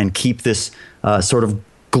and keep this sort of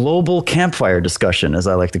global campfire discussion, as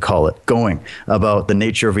I like to call it, going about the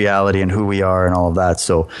nature of reality and who we are and all of that.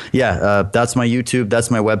 So yeah, that's my YouTube, that's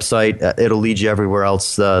my website. It'll lead you everywhere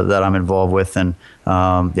else that I'm involved with, and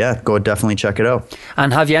yeah, go definitely check it out.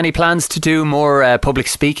 And have you any plans to do more public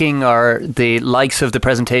speaking or the likes of the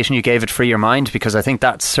presentation you gave at Free Your Mind? Because I think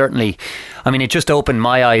that's certainly, I mean, it just opened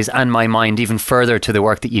my eyes and my mind even further to the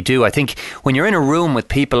work that you do. I think when you're in a room with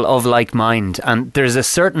people of like mind, and there's a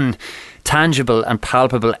certain tangible and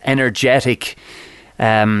palpable energetic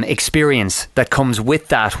experience that comes with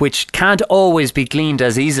that, which can't always be gleaned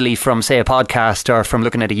as easily from, say, a podcast or from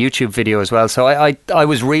looking at a YouTube video as well. So I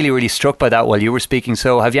was really, really struck by that while you were speaking.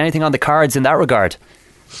 So have you anything on the cards in that regard?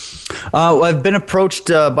 Well, I've been approached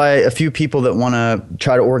by a few people that want to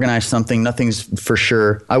try to organize something. Nothing's for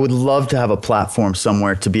sure. I would love to have a platform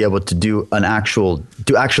somewhere to be able to do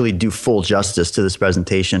actually do full justice to this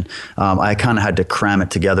presentation. I kind of had to cram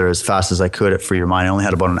it together as fast as I could at Free Your Mind. I only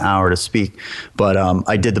had about an hour to speak, but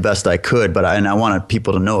I did the best I could. But I wanted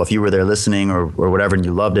people to know, if you were there listening or whatever and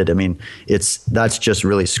you loved it, I mean, that's just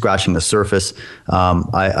really scratching the surface.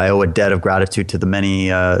 I owe a debt of gratitude to the many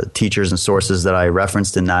teachers and sources that I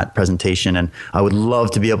referenced in that presentation, and I would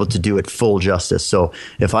love to be able to do it full justice. So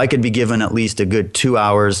if I could be given at least a good 2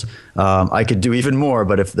 hours, I could do even more,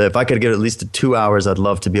 but if I could get at least 2 hours, I'd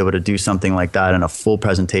love to be able to do something like that in a full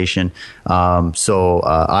presentation.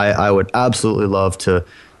 I would absolutely love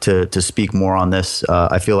to speak more on this.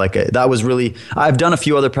 I feel like that was really, I've done a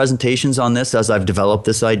few other presentations on this as I've developed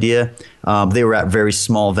this idea. They were at very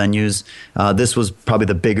small venues. This was probably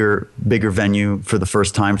the bigger venue for the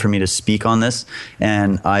first time for me to speak on this.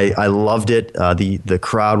 And I loved it. The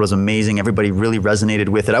crowd was amazing. Everybody really resonated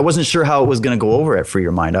with it. I wasn't sure how it was going to go over at Free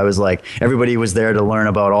Your Mind. I was like, everybody was there to learn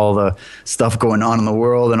about all the stuff going on in the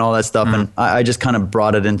world and all that stuff. And I just kind of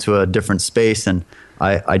brought it into a different space, and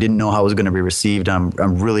I didn't know how it was going to be received. I'm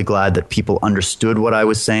really glad that people understood what I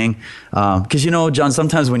was saying. Because, John,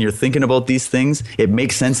 sometimes when you're thinking about these things, it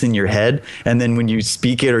makes sense in your head. And then when you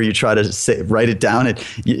speak it or you try to write it down,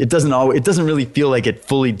 it doesn't really feel like it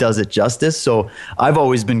fully does it justice. So I've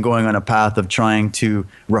always been going on a path of trying to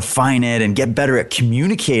refine it and get better at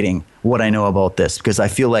communicating what I know about this, because I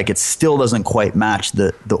feel like it still doesn't quite match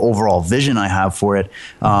the overall vision I have for it.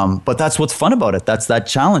 But that's what's fun about it. That's that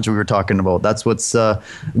challenge we were talking about. That's what's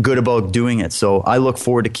good about doing it. So I look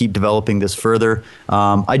forward to keep developing this further.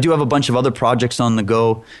 I do have a bunch of other projects on the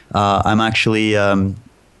go. I'm actually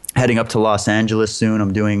heading up to Los Angeles soon.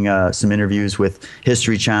 I'm doing some interviews with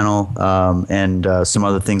History Channel and some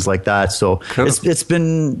other things like that. So cool. It's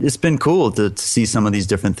been cool to see some of these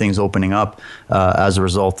different things opening up as a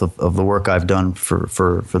result of the work I've done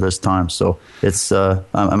for this time. So it's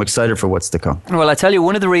I'm excited for what's to come. Well, I tell you,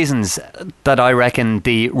 one of the reasons that I reckon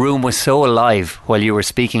the room was so alive while you were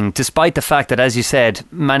speaking, despite the fact that, as you said,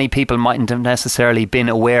 many people mightn't have necessarily been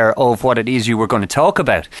aware of what it is you were going to talk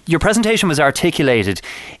about. Your presentation was articulated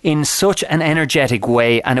in such an energetic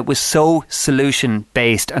way, and it was so solution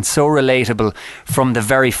based and so relatable from the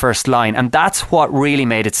very first line, and that's what really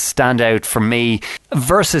made it stand out for me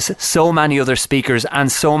versus so many other speakers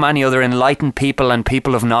and so many other enlightened people and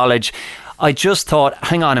people of knowledge. I just thought,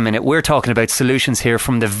 hang on a minute, we're talking about solutions here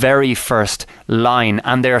from the very first line,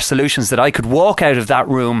 and there are solutions that I could walk out of that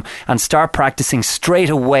room and start practicing straight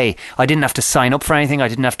away. I didn't have to sign up for anything, I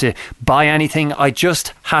didn't have to buy anything, I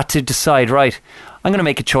just had to decide, right, I'm going to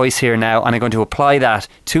make a choice here now, and I'm going to apply that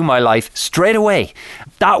to my life straight away.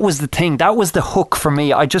 That was the thing, that was the hook for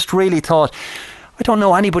me. I just really thought, I don't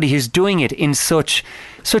know anybody who's doing it in such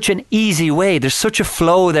an easy way. There's such a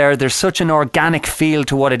flow there. There's such an organic feel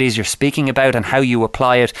to what it is you're speaking about and how you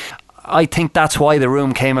apply it. I think that's why the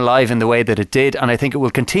room came alive in the way that it did, and I think it will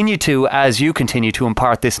continue to as you continue to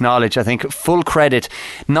impart this knowledge. I think full credit,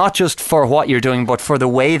 not just for what you're doing, but for the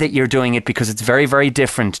way that you're doing it, because it's very, very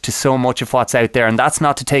different to so much of what's out there, and that's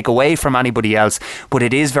not to take away from anybody else, but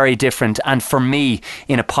it is very different, and for me,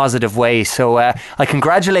 in a positive way. So I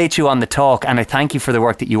congratulate you on the talk, and I thank you for the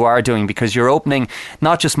work that you are doing, because you're opening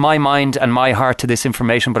not just my mind and my heart to this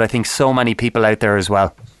information, but I think so many people out there as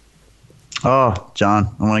well. Oh,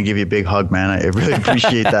 John, I want to give you a big hug, man. I really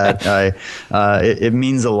appreciate that. It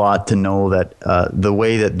means a lot to know that the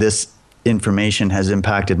way that this information has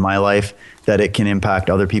impacted my life, that it can impact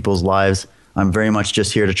other people's lives. I'm very much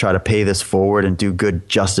just here to try to pay this forward and do good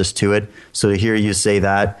justice to it. So to hear you say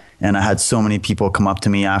that And I had so many people come up to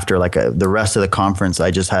me after, like the rest of the conference.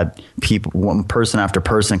 I just had people, one person after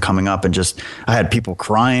person coming up, and I had people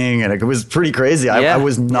crying, and it was pretty crazy. I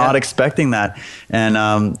was not expecting that. And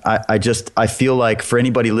I feel like for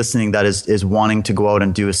anybody listening that is wanting to go out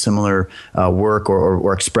and do a similar work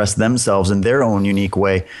or express themselves in their own unique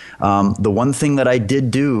way, the one thing that I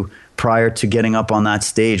did do prior to getting up on that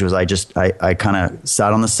stage was I kind of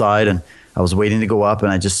sat on the side, and I was waiting to go up,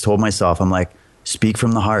 and I just told myself, I'm like, speak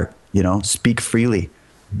from the heart, speak freely,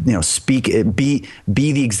 speak, be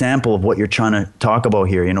the example of what you're trying to talk about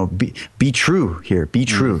here, be true here, be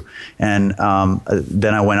true. And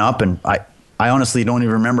then I went up, and I honestly don't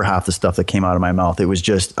even remember half the stuff that came out of my mouth. It was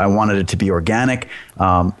just, I wanted it to be organic.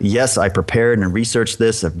 Yes, I prepared and researched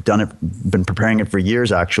this. I've been preparing it for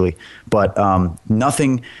years actually, but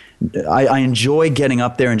nothing. I enjoy getting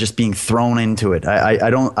up there and just being thrown into it.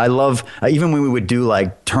 I love, even when we would do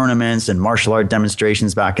like tournaments and martial art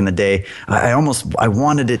demonstrations back in the day, I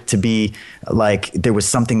wanted it to be like there was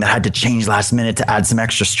something that had to change last minute to add some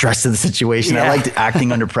extra stress to the situation. I liked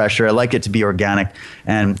acting under pressure. I liked it to be organic,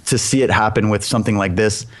 and to see it happen with something like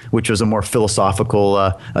this, which was a more philosophical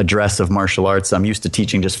address of martial arts. I'm used to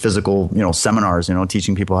teaching just physical, seminars,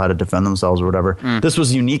 teaching people how to defend themselves or whatever. This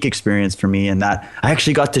was a unique experience for me, and that I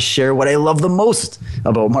actually got to share what I love the most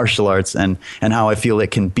about martial arts, and how I feel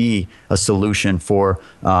it can be a solution for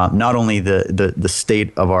not only the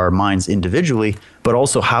state of our minds individually, but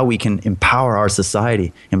also how we can empower our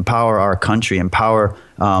society, empower our country, empower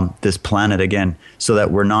this planet again, so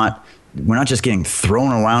that we're not just getting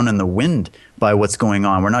thrown around in the wind by what's going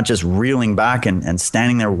on. We're not just reeling back and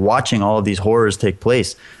standing there watching all of these horrors take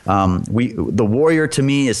place. The warrior to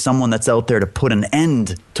me is someone that's out there to put an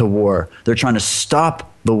end to war. They're trying to stop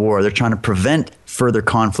the war. They're trying to prevent further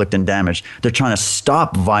conflict and damage. They're trying to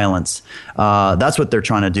stop violence. That's what they're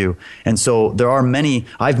trying to do. And so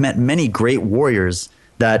I've met many great warriors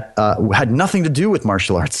that had nothing to do with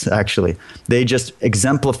martial arts, actually. They just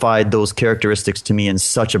exemplified those characteristics to me in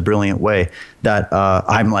such a brilliant way that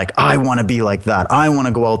I'm like, I want to be like that. I want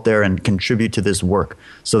to go out there and contribute to this work.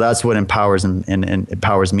 So that's what empowers and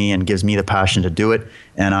empowers me and gives me the passion to do it.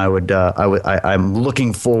 And I'm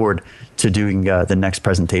looking forward to doing the next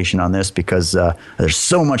presentation on this, because there's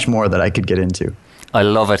so much more that I could get into. I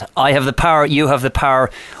love it. I have the power. You have the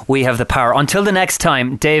power. We have the power. Until the next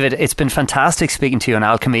time, David, it's been fantastic speaking to you on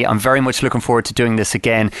Alchemy. I'm very much looking forward to doing this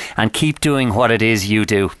again, and keep doing what it is you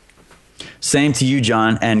do. Same to you,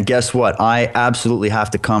 John. And guess what? I absolutely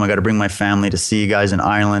have to come. I got to bring my family to see you guys in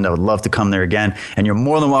Ireland. I would love to come there again. And you're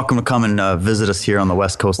more than welcome to come and visit us here on the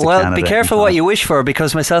west coast of Canada. Well, be careful what you wish for,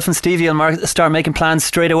 because myself and Stevie will start making plans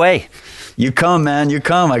straight away. You come, man. You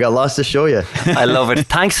come. I got lots to show you. I love it.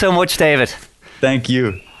 Thanks so much, David. Thank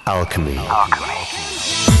you. Alchemy.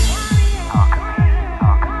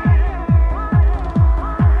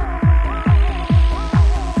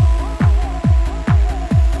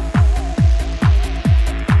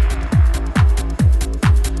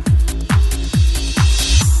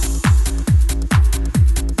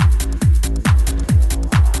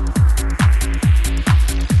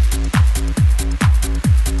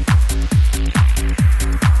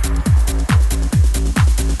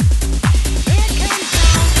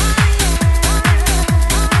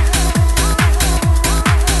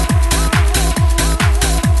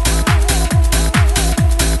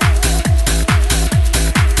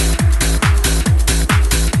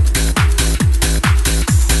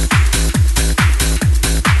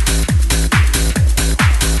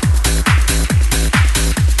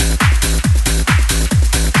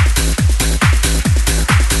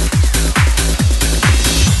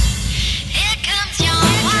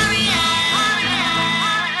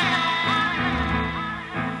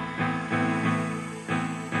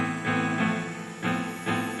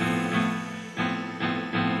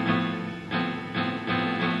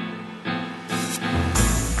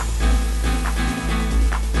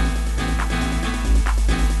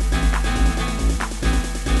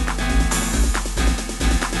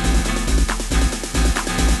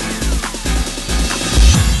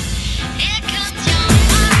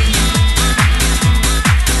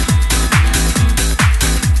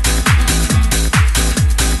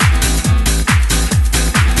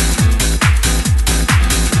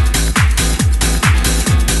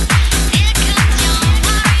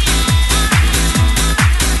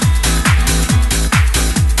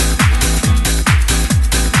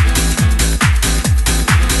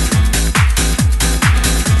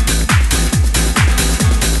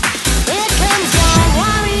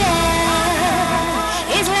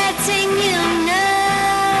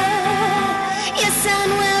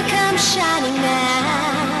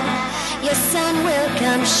 Your sun will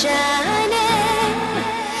come shining.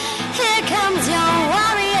 Here comes your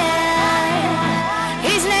warrior.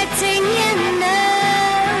 He's letting you know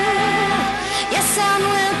your sun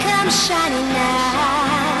will come shining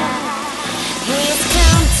now. He's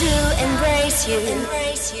come to embrace you,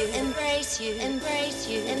 embrace you, embrace you, embrace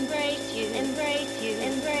you, embrace you, embrace you,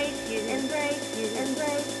 embrace you, embrace you,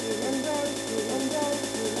 embrace you, embrace you, embrace you,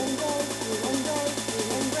 embrace you, embrace you, embrace you,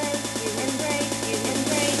 embrace you, embrace you,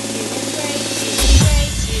 embrace you,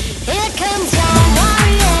 embrace you. Here comes your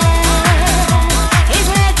warrior. He's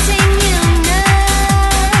letting you know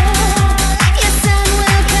your sun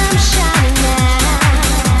will come shining now.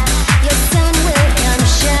 Your sun will come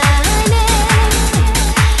shining.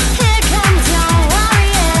 Here comes your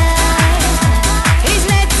warrior. He's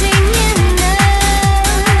letting you know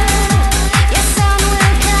your sun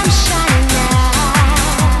will come shining now.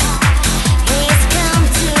 He's come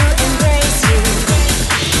to embrace you.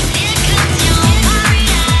 Here comes your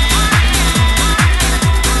warrior.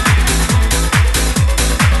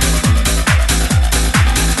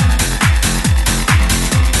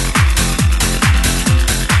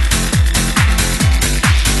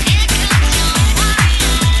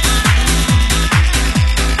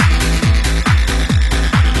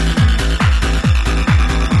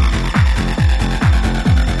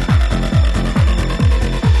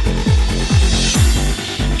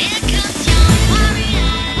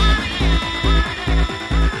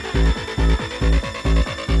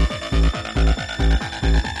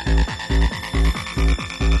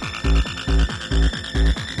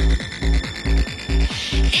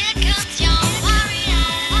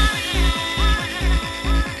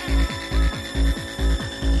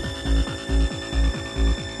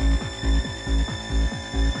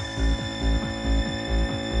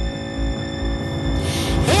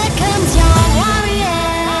 Here comes your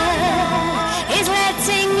warrior. He's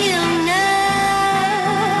letting you know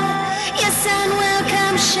your sun will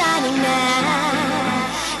come shining now.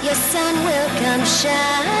 Your sun will come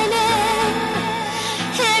shining.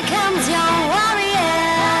 Here comes your warrior.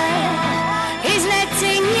 He's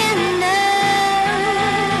letting you know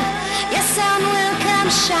your sun will come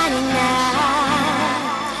shining now.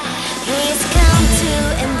 He's come to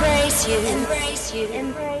embrace you, embrace you,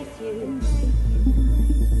 embrace you.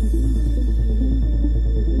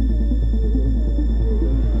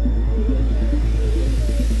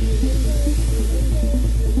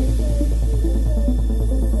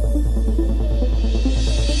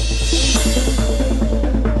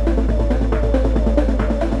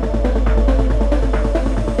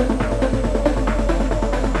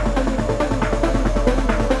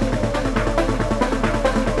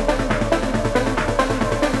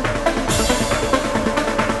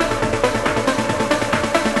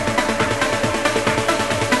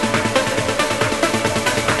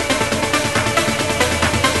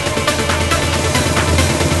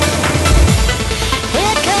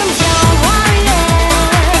 Here comes your warrior.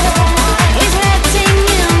 He's letting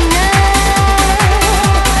you know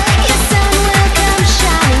your sun will come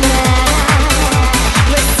shining now.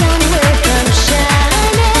 Your sun will come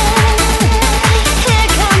shining. Here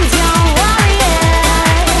comes your warrior.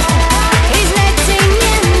 He's letting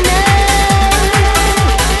you know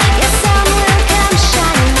your sun will come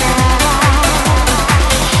shining now.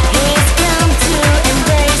 He's come to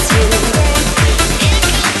embrace you. Here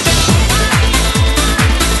comes your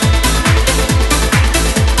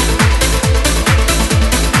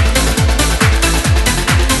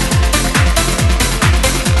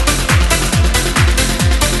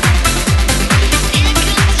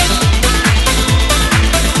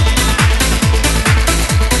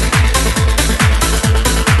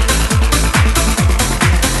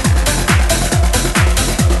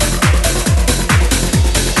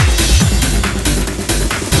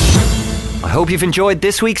I hope you've enjoyed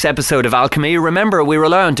this week's episode of Alchemy. Remember, we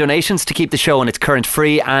rely on donations to keep the show in its current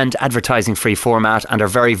free and advertising free format, and are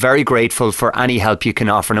very, very grateful for any help you can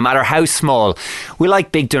offer, no matter how small. We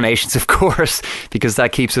like big donations, of course, because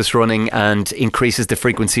that keeps us running and increases the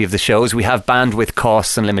frequency of the shows. We have bandwidth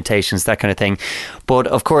costs and limitations, that kind of thing. But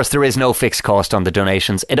of course, there is no fixed cost on the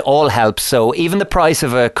donations. It all helps. So even the price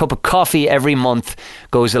of a cup of coffee every month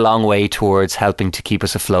goes a long way towards helping to keep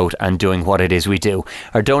us afloat and doing what it is we do.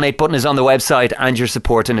 Our donate button is on the website, and your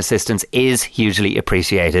support and assistance is hugely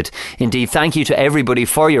appreciated. Indeed, thank you to everybody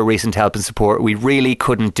for your recent help and support. We really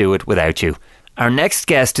couldn't do it without you. Our next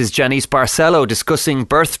guest is Janice Barcelo, discussing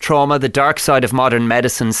birth trauma, the dark side of modern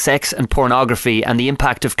medicine, sex and pornography, and the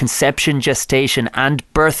impact of conception, gestation and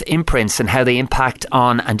birth imprints, and how they impact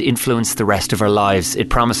on and influence the rest of our lives. It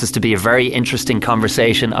promises to be a very interesting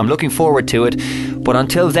conversation. I'm looking forward to it. But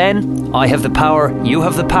until then, I have the power, you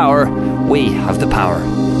have the power. We have the power.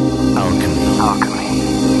 Alchemy. Alchemy.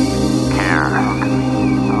 Care.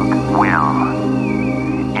 Will.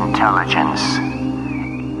 Intelligence.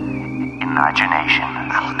 Imagination.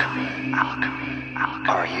 Alchemy.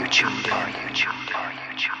 Are you tuned in?